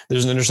 So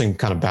there's an interesting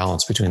kind of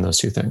balance between those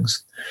two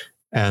things.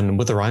 And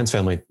with the Ryan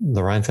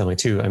family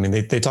too, I mean,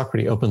 they talk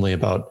pretty openly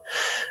about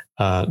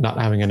not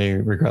having any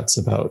regrets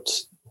about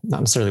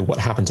not necessarily what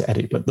happened to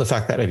Eddie, but the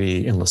fact that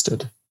Eddie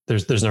enlisted.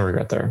 There's no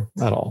regret there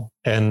at all.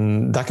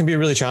 And that can be a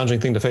really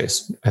challenging thing to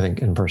face, I think,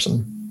 in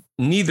person.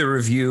 Neither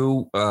of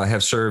you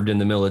have served in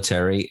the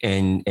military,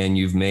 and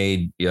you've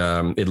made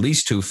at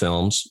least 2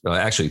 films,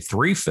 actually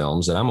 3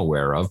 films that I'm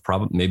aware of,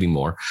 probably maybe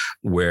more,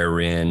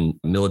 wherein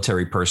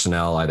military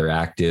personnel, either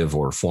active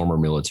or former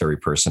military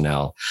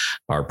personnel,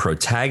 are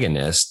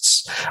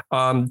protagonists.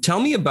 Tell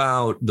me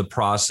about the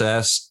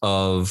process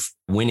of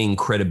winning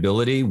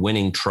credibility,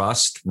 winning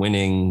trust,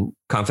 winning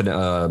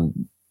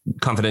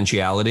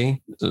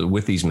confidentiality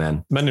with these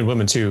men and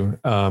women too.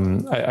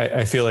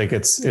 I feel like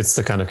it's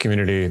the kind of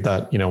community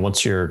that,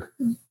 once you're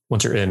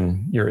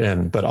in, you're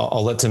in, but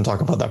I'll let Tim talk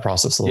about that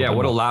process a little bit.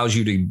 What allows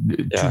you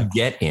to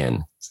get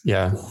in?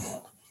 Yeah.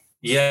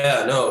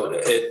 Yeah, no,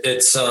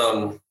 it's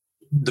the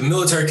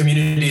military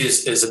community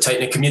is a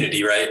tight knit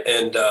community, right?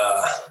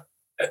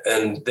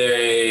 And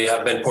they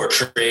have been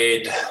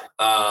portrayed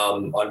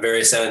on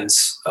various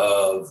ends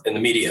in the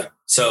media.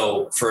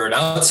 So for an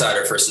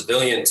outsider, for a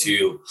civilian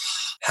to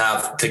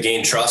have to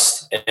gain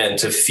trust and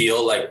to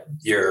feel like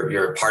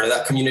you're a part of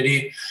that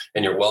community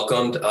and you're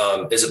welcomed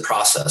is a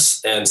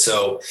process. And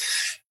so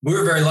we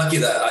were very lucky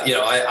that,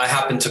 I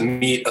happened to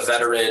meet a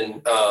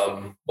veteran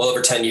well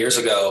over 10 years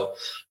ago,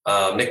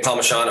 Nick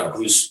Palmisano,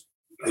 who's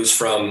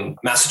from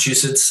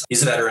Massachusetts.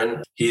 He's a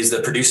veteran. He's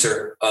the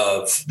producer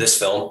of this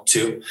film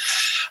too.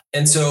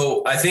 And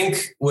so I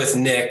think with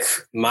Nick,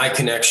 my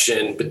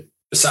connection,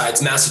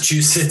 besides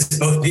Massachusetts,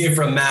 both being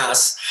from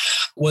Mass,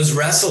 was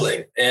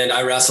wrestling. And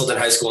I wrestled in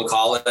high school and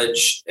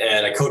college,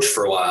 and I coached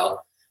for a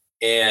while.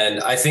 And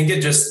I think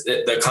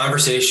the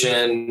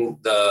conversation,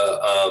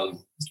 the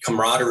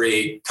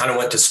camaraderie kind of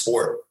went to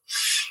sport.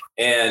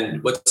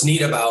 And what's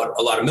neat about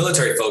a lot of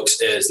military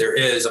folks is there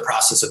is a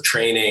process of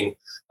training,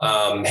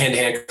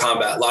 hand-to-hand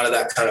combat. A lot of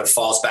that kind of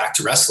falls back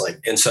to wrestling.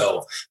 And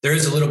so there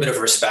is a little bit of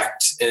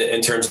respect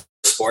in terms of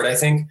sport, I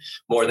think,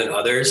 more than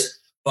others.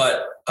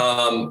 But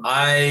I'll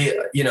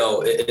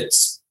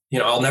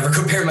never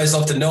compare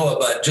myself to Noah,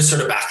 but just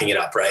sort of backing it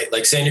up, right?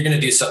 Like saying you're going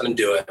to do something,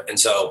 do it. And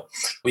so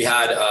we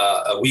had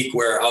a week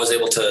where I was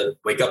able to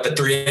wake up at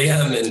 3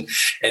 a.m.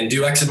 and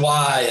do X and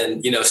Y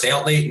and, stay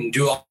out late and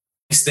do all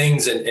these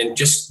things and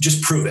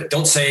just prove it.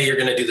 Don't say you're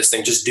going to do this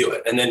thing, just do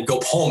it. And then go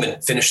home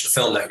and finish the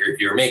film that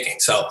you're making.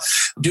 So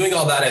doing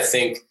all that, I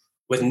think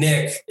with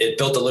Nick, it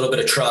built a little bit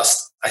of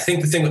trust. I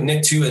think the thing with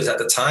Nick too is at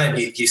the time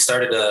he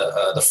started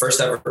the first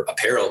ever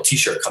apparel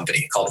t-shirt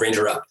company called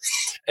Ranger Up.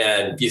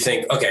 And you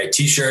think, okay,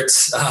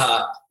 t-shirts,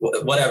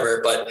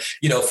 whatever. But,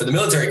 for the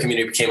military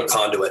community, became a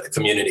conduit, a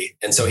community.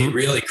 And so he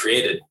really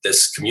created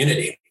this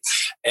community,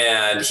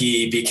 and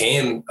he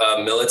became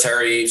a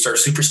military sort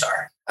of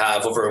superstar.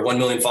 Have over 1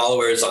 million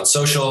followers on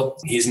social.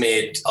 He's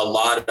made a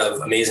lot of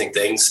amazing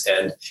things.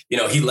 And,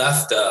 he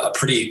left a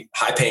pretty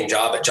high paying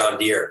job at John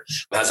Deere,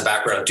 has a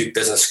background at Duke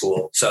Business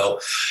School. So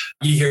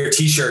you hear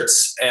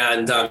t-shirts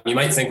and you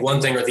might think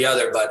one thing or the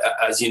other, but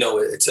as you know,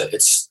 it's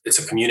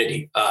a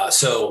community.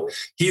 So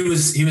he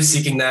was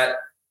seeking that,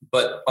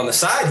 but on the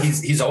side,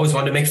 he's always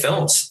wanted to make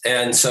films.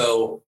 And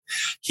so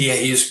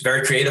he's a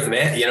very creative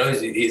man.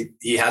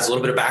 He has a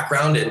little bit of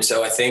background. And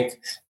so I think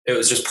it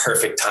was just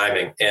perfect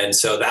timing. And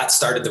so that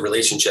started the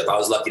relationship. I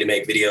was lucky to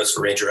make videos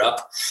for Ranger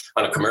Up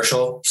on a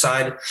commercial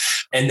side.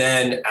 And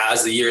then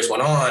as the years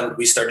went on,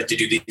 we started to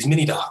do these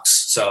mini docs.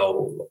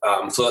 So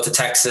flew out to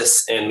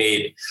Texas and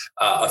made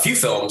a few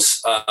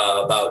films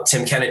about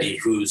Tim Kennedy,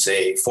 who's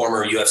a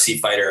former UFC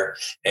fighter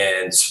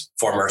and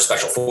former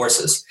Special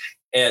Forces.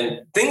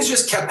 And things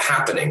just kept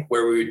happening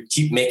where we would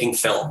keep making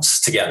films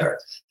together.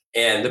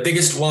 And the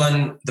biggest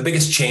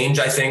change,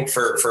 I think,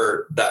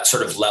 for that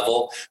sort of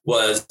level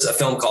was a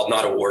film called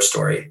Not a War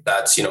Story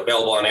that's,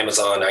 available on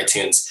Amazon,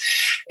 iTunes.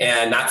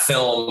 And that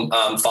film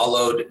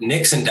followed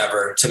Nick's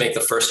endeavor to make the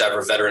first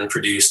ever veteran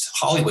produced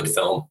Hollywood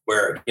film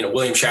where,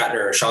 William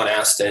Shatner, Sean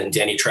Astin,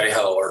 Danny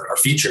Trejo are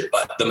featured,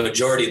 but the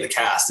majority of the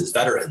cast is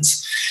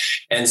veterans.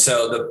 And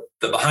so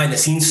the behind the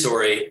scenes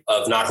story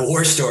of Not a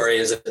War Story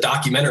is a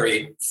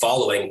documentary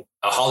following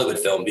a Hollywood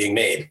film being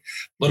made,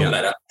 little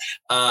meta.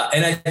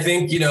 And I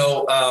think,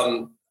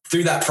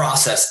 through that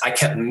process, I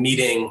kept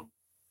meeting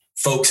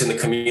folks in the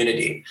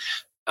community.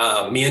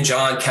 Me and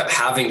John kept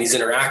having these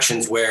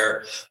interactions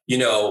where,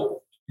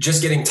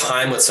 just getting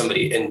time with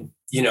somebody and,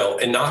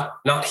 and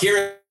not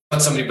hearing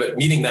about somebody, but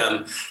meeting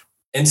them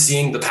and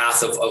seeing the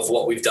path of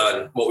what we've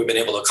done, what we've been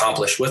able to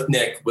accomplish with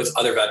Nick, with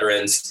other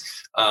veterans,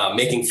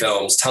 making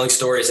films, telling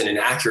stories in an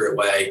accurate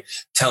way,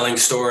 telling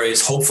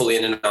stories, hopefully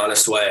in an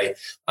honest way,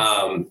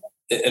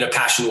 in a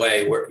passion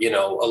way where,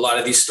 a lot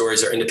of these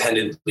stories are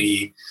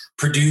independently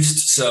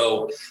produced.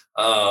 So,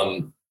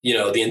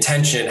 the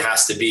intention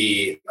has to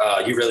be,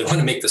 you really want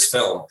to make this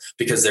film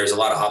because there's a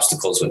lot of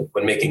obstacles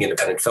when making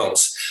independent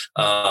films.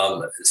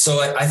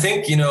 So I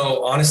think,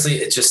 honestly,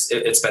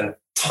 it's been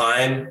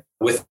time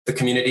with the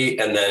community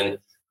and then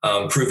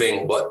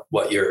proving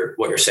what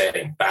you're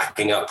saying,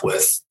 backing up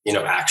with,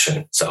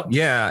 action. So,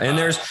 yeah. And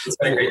it's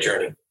been a great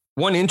journey.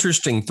 One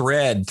interesting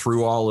thread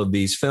through all of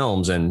these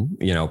films, and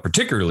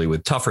particularly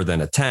with Tougher Than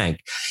a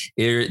Tank,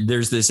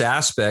 there's this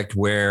aspect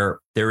where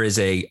there is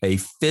a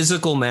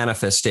physical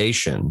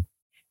manifestation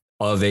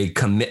of a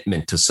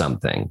commitment to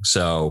something.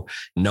 So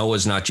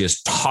Noah's not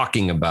just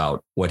talking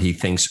about what he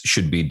thinks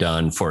should be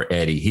done for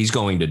Eddie. He's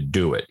going to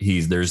do it.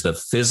 There's the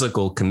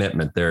physical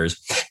commitment.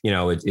 There's,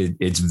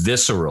 it's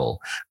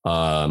visceral.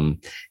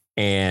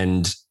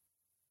 And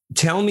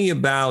tell me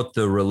about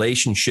the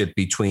relationship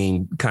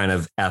between kind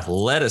of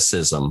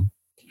athleticism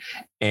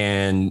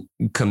and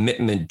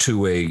commitment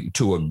to a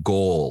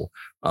goal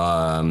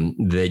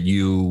that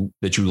you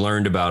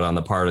learned about on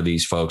the part of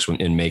these folks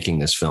in making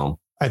this film.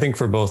 I think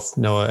for both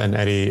Noah and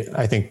Eddie,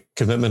 I think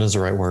commitment is the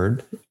right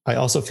word. I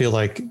also feel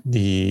like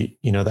the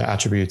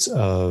attributes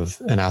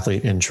of an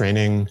athlete in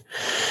training,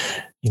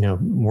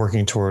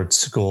 working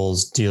towards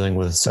goals, dealing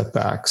with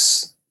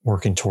setbacks,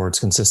 working towards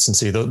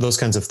consistency, those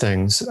kinds of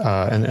things,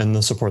 and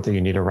the support that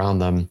you need around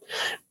them.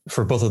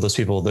 For both of those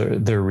people,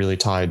 they're really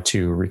tied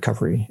to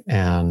recovery.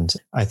 And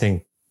I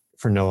think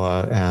for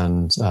Noah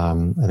and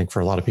I think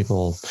for a lot of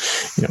people,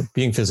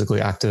 being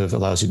physically active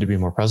allows you to be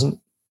more present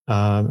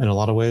in a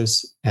lot of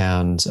ways.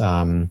 And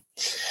I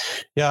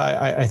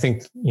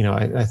think,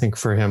 I think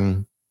for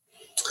him,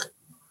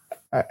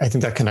 I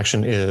think that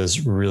connection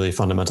is really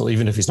fundamental,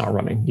 even if he's not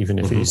running, even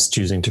if he's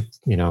choosing to,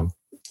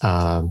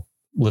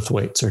 lift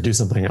weights or do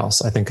something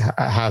else. I think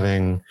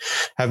having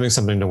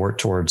something to work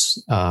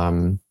towards,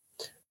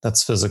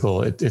 that's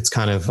physical. It's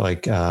kind of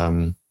like,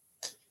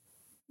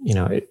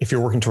 if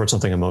you're working towards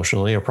something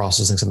emotionally or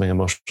processing something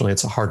emotionally,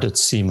 it's hard to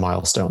see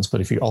milestones.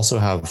 But if you also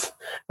have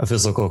a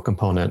physical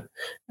component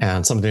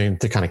and something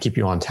to kind of keep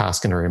you on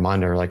task and a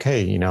reminder, like,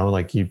 hey,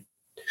 like you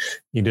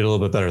did a little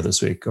bit better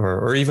this week,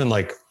 or even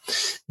like,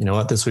 you know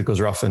what, this week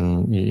was rough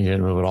and you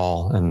didn't move at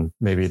all, and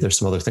maybe there's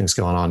some other things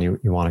going on you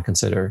want to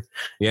consider.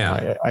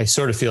 Yeah, I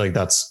sort of feel like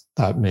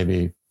that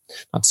maybe,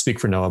 not to speak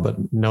for Noah, but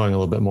knowing a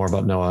little bit more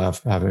about Noah,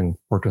 having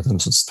worked with him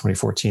since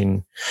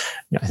 2014,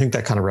 I think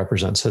that kind of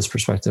represents his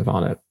perspective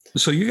on it.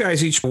 So you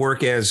guys each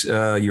work as,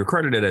 you're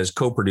credited as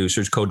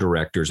co-producers,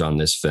 co-directors on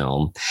this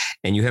film,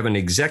 and you have an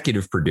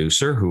executive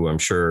producer who I'm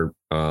sure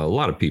a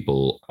lot of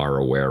people are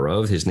aware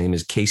of. His name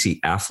is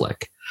Casey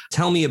Affleck.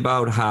 Tell me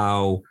about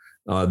how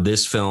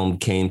this film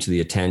came to the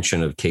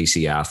attention of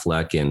Casey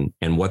Affleck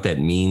and what that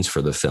means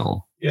for the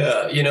film.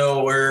 Yeah,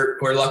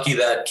 we're lucky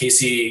that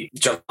Casey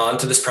jumped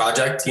onto this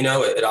project.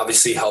 It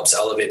obviously helps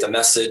elevate the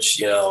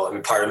message.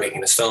 Part of making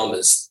this film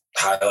is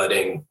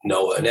highlighting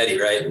Noah and Eddie,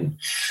 right? And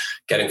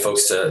getting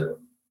folks to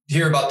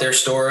hear about their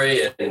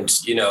story and,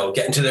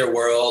 get into their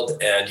world.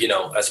 And,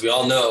 as we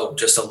all know,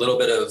 just a little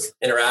bit of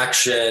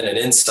interaction and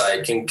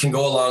insight can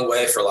go a long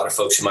way for a lot of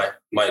folks who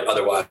might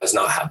otherwise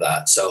not have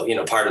that. So,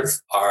 part of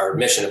our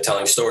mission of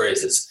telling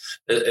stories is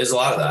a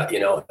lot of that,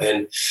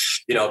 and,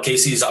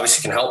 Casey's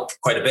obviously can help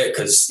quite a bit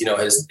because,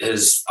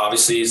 his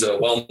obviously he's a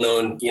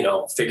well-known,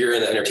 figure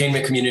in the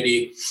entertainment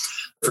community.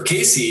 For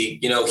Casey,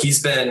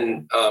 he's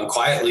been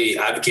quietly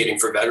advocating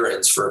for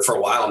veterans for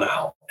a while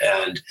now,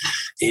 and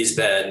he's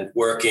been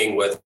working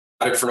with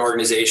a lot of different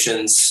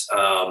organizations.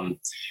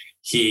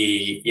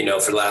 He,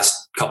 for the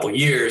last couple of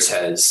years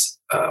has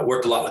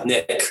worked a lot with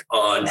Nick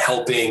on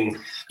helping,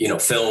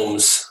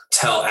 films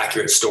tell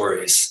accurate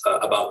stories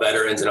about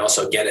veterans and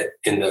also get it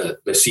in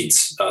the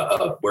seats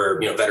where,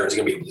 veterans are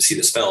going to be able to see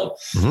this film.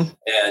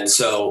 And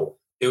so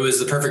it was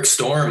the perfect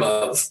storm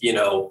of,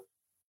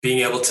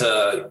 being able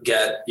to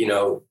get,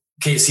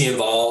 Casey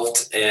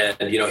involved, and,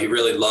 he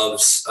really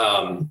loves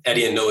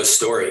Eddie and Noah's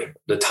story.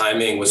 The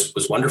timing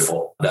was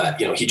wonderful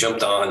that, he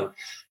jumped on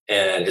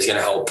and is going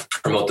to help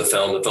promote the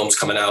film. The film's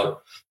coming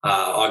out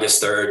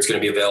August 3rd. It's going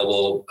to be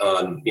available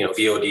on,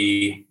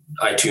 VOD,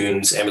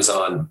 iTunes,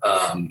 Amazon.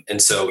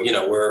 And so,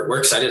 we're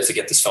excited to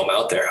get this film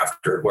out there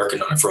after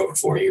working on it for over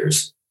 4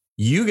 years.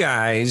 You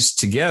guys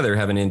together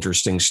have an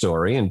interesting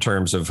story in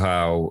terms of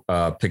how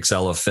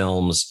Pixella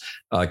Films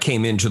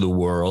came into the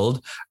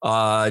world.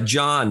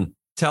 John,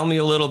 tell me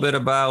a little bit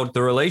about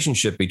the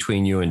relationship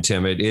between you and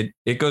Tim.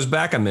 It goes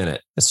back a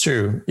minute. It's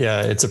true.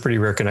 Yeah, it's a pretty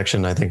rare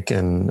connection, I think,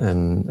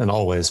 and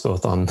always,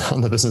 both on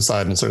the business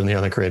side and certainly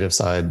on the creative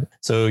side.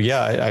 So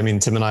yeah,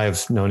 Tim and I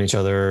have known each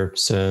other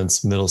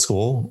since middle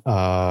school.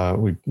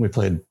 We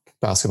played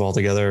basketball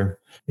together.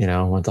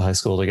 Went to high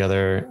school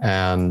together,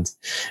 and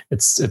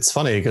it's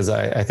funny because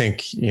I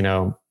think,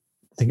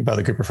 think about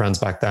the group of friends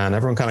back then,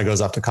 everyone kind of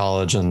goes off to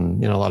college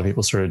and, a lot of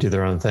people sort of do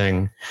their own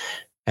thing.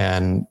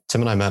 And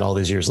Tim and I met all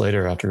these years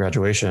later after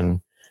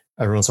graduation.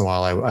 Every once in a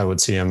while I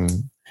would see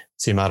him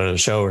out at a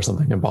show or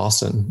something in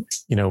Boston.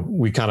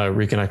 We kind of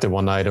reconnected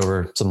one night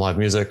over some live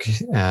music,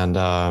 and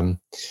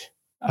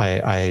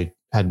I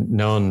had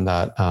known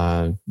that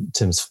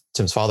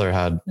Tim's father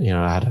had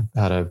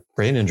a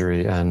brain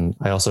injury, and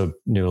I also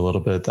knew a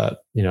little bit that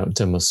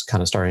Tim was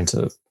kind of starting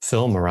to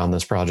film around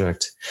this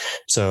project.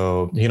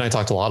 So he and I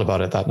talked a lot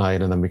about it that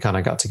night, and then we kind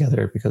of got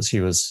together because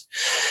he was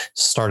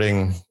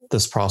starting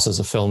this process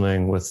of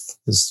filming with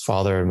his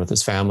father and with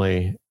his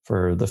family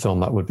for the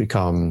film that would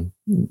become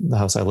The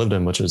House I Lived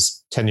In, which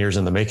is 10 years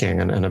in the making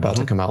and about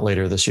to come out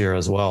later this year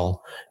as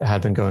well. It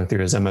had been going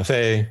through his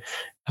MFA,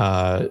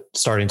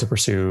 starting to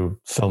pursue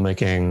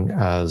filmmaking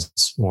as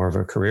more of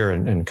a career,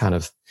 and kind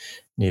of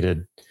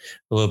needed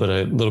a little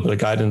bit of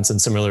guidance.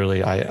 And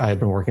similarly, I had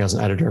been working as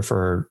an editor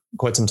for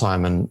quite some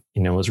time, and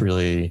was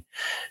really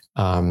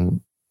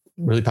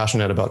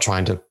passionate about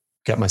trying to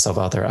get myself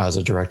out there as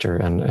a director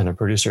and a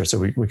producer. So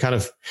we kind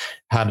of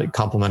had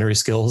complementary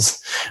skills.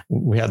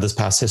 We had this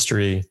past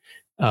history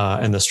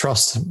and this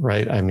trust,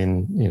 right? We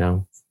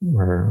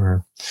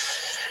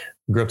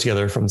grew up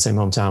together from the same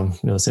hometown,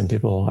 the same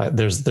people.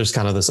 There's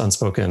kind of this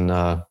unspoken,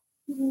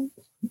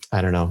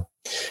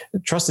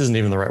 trust isn't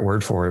even the right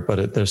word for it,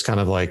 but there's kind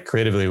of like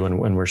creatively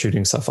when we're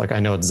shooting stuff, like I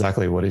know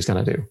exactly what he's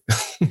going to do.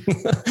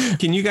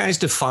 Can you guys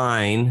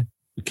define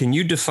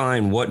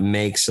what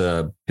makes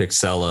a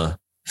Pixella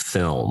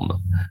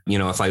film?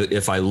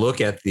 If I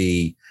look at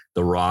the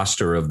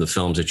roster of the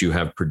films that you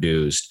have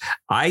produced,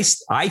 I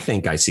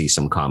think I see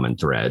some common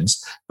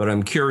threads, but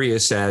I'm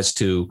curious as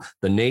to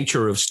the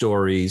nature of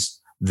stories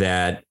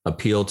that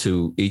appeal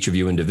to each of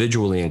you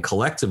individually and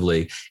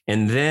collectively,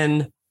 and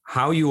then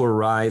how you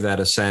arrive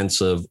at a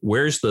sense of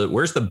where's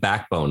the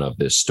backbone of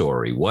this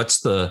story? Where's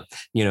the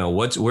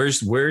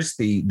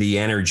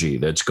energy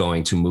that's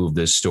going to move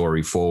this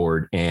story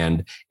forward?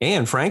 And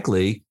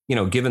frankly,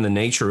 given the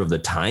nature of the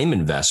time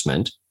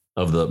investment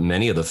of the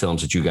many of the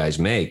films that you guys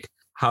make,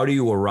 how do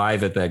you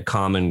arrive at that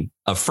common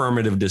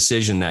affirmative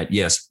decision that,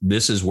 yes,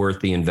 this is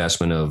worth the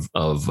investment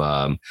of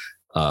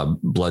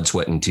blood,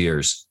 sweat, and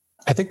tears?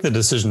 I think the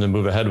decision to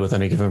move ahead with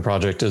any given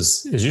project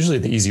is usually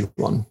the easy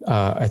one.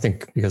 I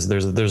think because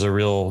there's a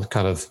real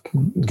kind of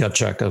gut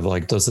check of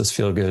like, does this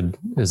feel good?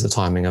 Is the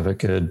timing of it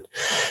good?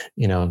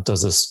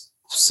 Does this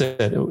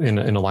sit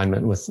in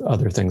alignment with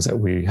other things that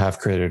we have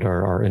created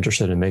or are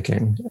interested in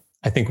making?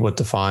 I think what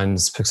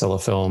defines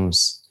Pixella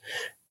Films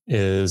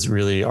is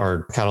really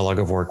our catalog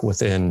of work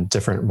within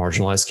different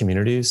marginalized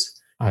communities.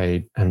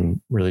 I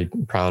am really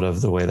proud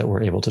of the way that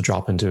we're able to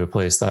drop into a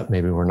place that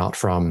maybe we're not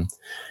from,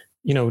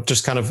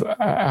 just kind of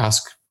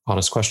ask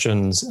honest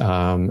questions,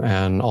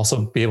 and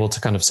also be able to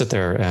kind of sit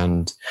there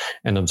and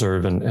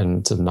observe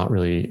and to not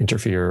really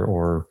interfere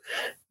or,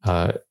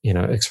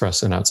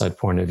 express an outside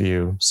point of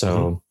view.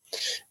 So,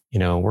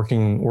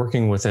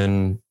 working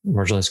within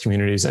marginalized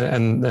communities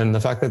and the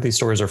fact that these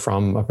stories are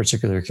from a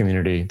particular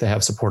community, they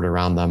have support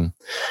around them.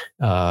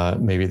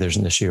 Maybe there's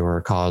an issue or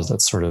a cause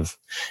that's sort of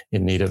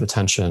in need of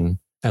attention.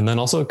 And then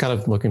also kind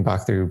of looking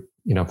back through,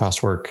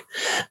 past work,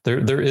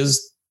 there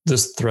is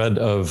this thread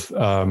of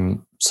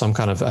some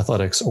kind of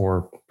athletics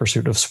or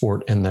pursuit of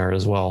sport in there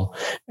as well.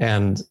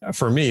 And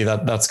for me,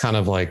 that's kind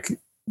of like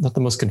not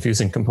the most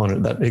confusing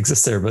component that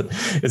exists there, but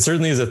it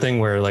certainly is a thing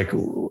where like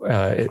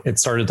it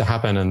started to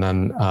happen. And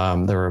then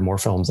there were more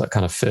films that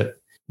kind of fit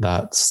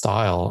that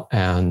style.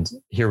 And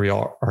here we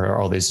are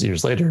all these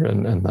years later.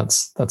 And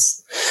that's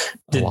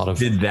a lot of.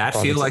 Did that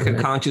feel like a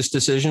conscious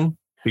decision?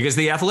 Because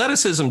the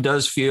athleticism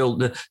does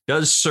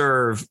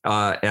serve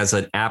as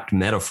an apt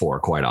metaphor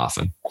quite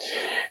often.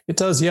 It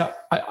does, yeah.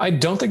 I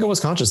don't think it was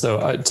conscious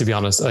though, to be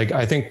honest. Like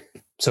I think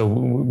so.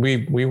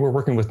 We were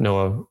working with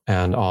Noah,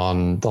 and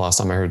on The Last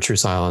Time I Heard True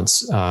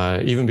Silence,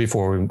 even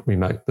before we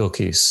met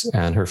Bilquis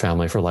and her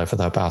family for Life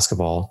Without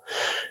Basketball.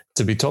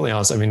 To be totally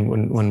honest, I mean,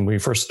 when we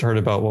first heard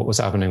about what was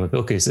happening with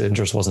Bilquis, the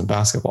interest wasn't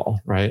basketball,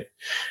 right?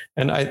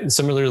 And I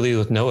similarly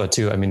with Noah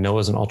too. I mean,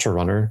 Noah's an ultra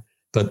runner,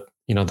 but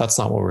that's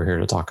not what we're here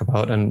to talk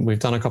about. And we've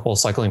done a couple of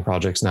cycling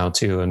projects now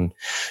too. And,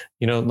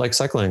 like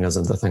cycling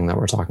isn't the thing that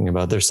we're talking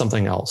about. There's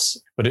something else,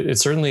 but it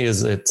certainly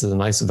is. It's a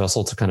nice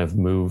vessel to kind of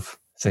move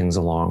things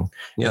along.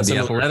 Yeah. The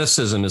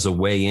athleticism is a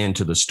way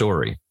into the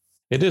story.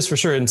 It is for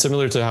sure. And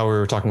similar to how we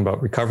were talking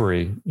about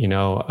recovery,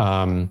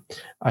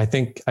 I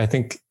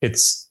think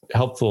it's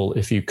helpful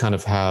if you kind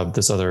of have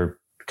this other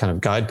kind of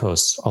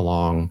guideposts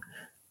along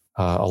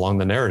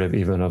the narrative,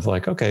 even of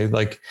like, okay,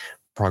 like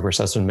progress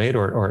has been made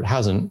or it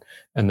hasn't.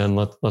 And then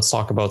let's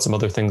talk about some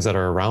other things that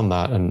are around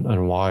that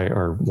and why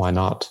or why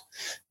not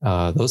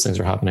those things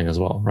are happening as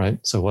well. Right.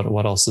 So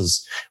what else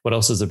is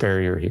the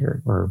barrier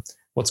here, or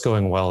what's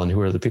going well, and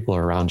who are the people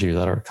around you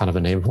that are kind of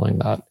enabling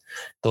that?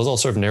 Those all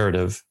serve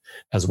narrative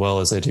as well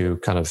as they do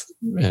kind of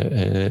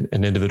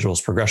an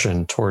individual's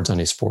progression towards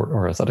any sport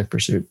or athletic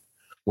pursuit.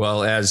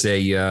 Well, as a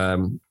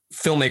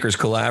filmmakers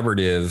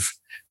collaborative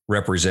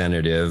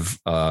representative,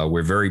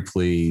 we're very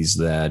pleased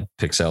that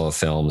Pixella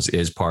Films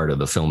is part of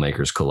the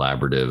Filmmakers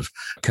Collaborative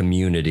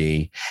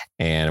community.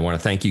 And I want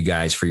to thank you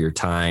guys for your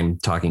time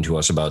talking to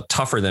us about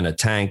Tougher Than a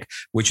Tank,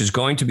 which is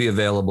going to be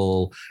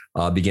available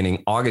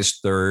beginning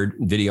August 3rd,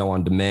 video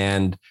on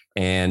demand.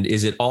 And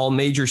is it all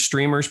major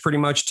streamers pretty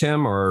much,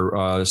 Tim,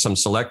 or some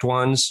select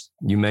ones?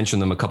 You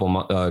mentioned them a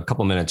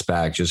couple minutes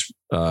back. Just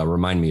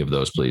remind me of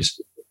those, please.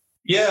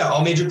 Yeah,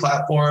 all major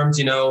platforms,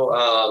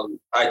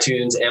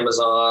 iTunes,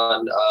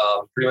 Amazon,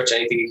 pretty much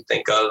anything you can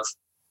think of,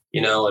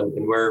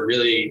 and we're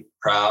really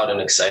proud and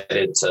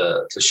excited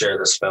to share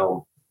this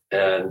film.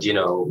 And,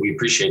 we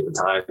appreciate the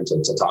time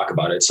to talk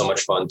about it. It's so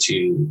much fun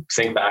to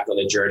think back on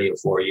the journey of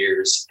 4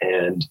 years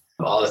and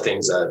all the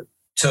things that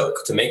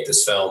took to make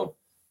this film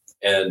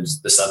and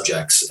the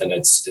subjects. And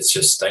it's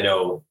just, I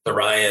know the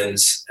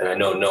Ryans and I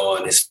know Noah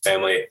and his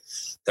family,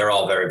 they're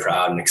all very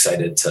proud and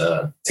excited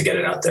to get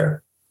it out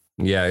there.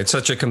 Yeah, it's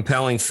such a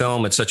compelling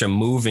film. It's such a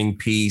moving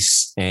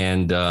piece,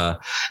 and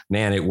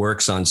man, it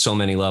works on so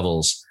many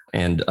levels.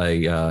 And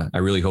I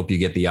really hope you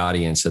get the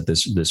audience that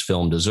this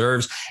film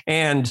deserves,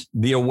 and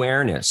the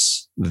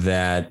awareness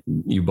that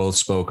you both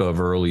spoke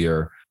of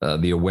earlier,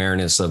 the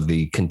awareness of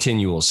the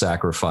continual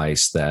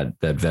sacrifice that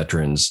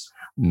veterans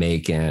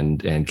make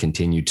and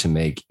continue to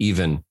make,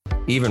 even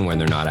when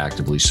they're not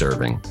actively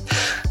serving.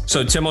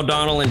 So Tim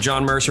O'Donnell and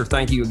John Mercer,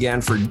 thank you again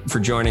for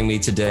joining me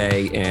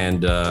today.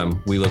 And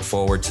we look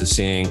forward to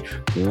seeing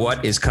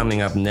what is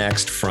coming up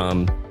next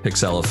from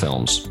Pixella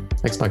Films.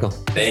 Thanks, Michael.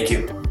 Thank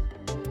you.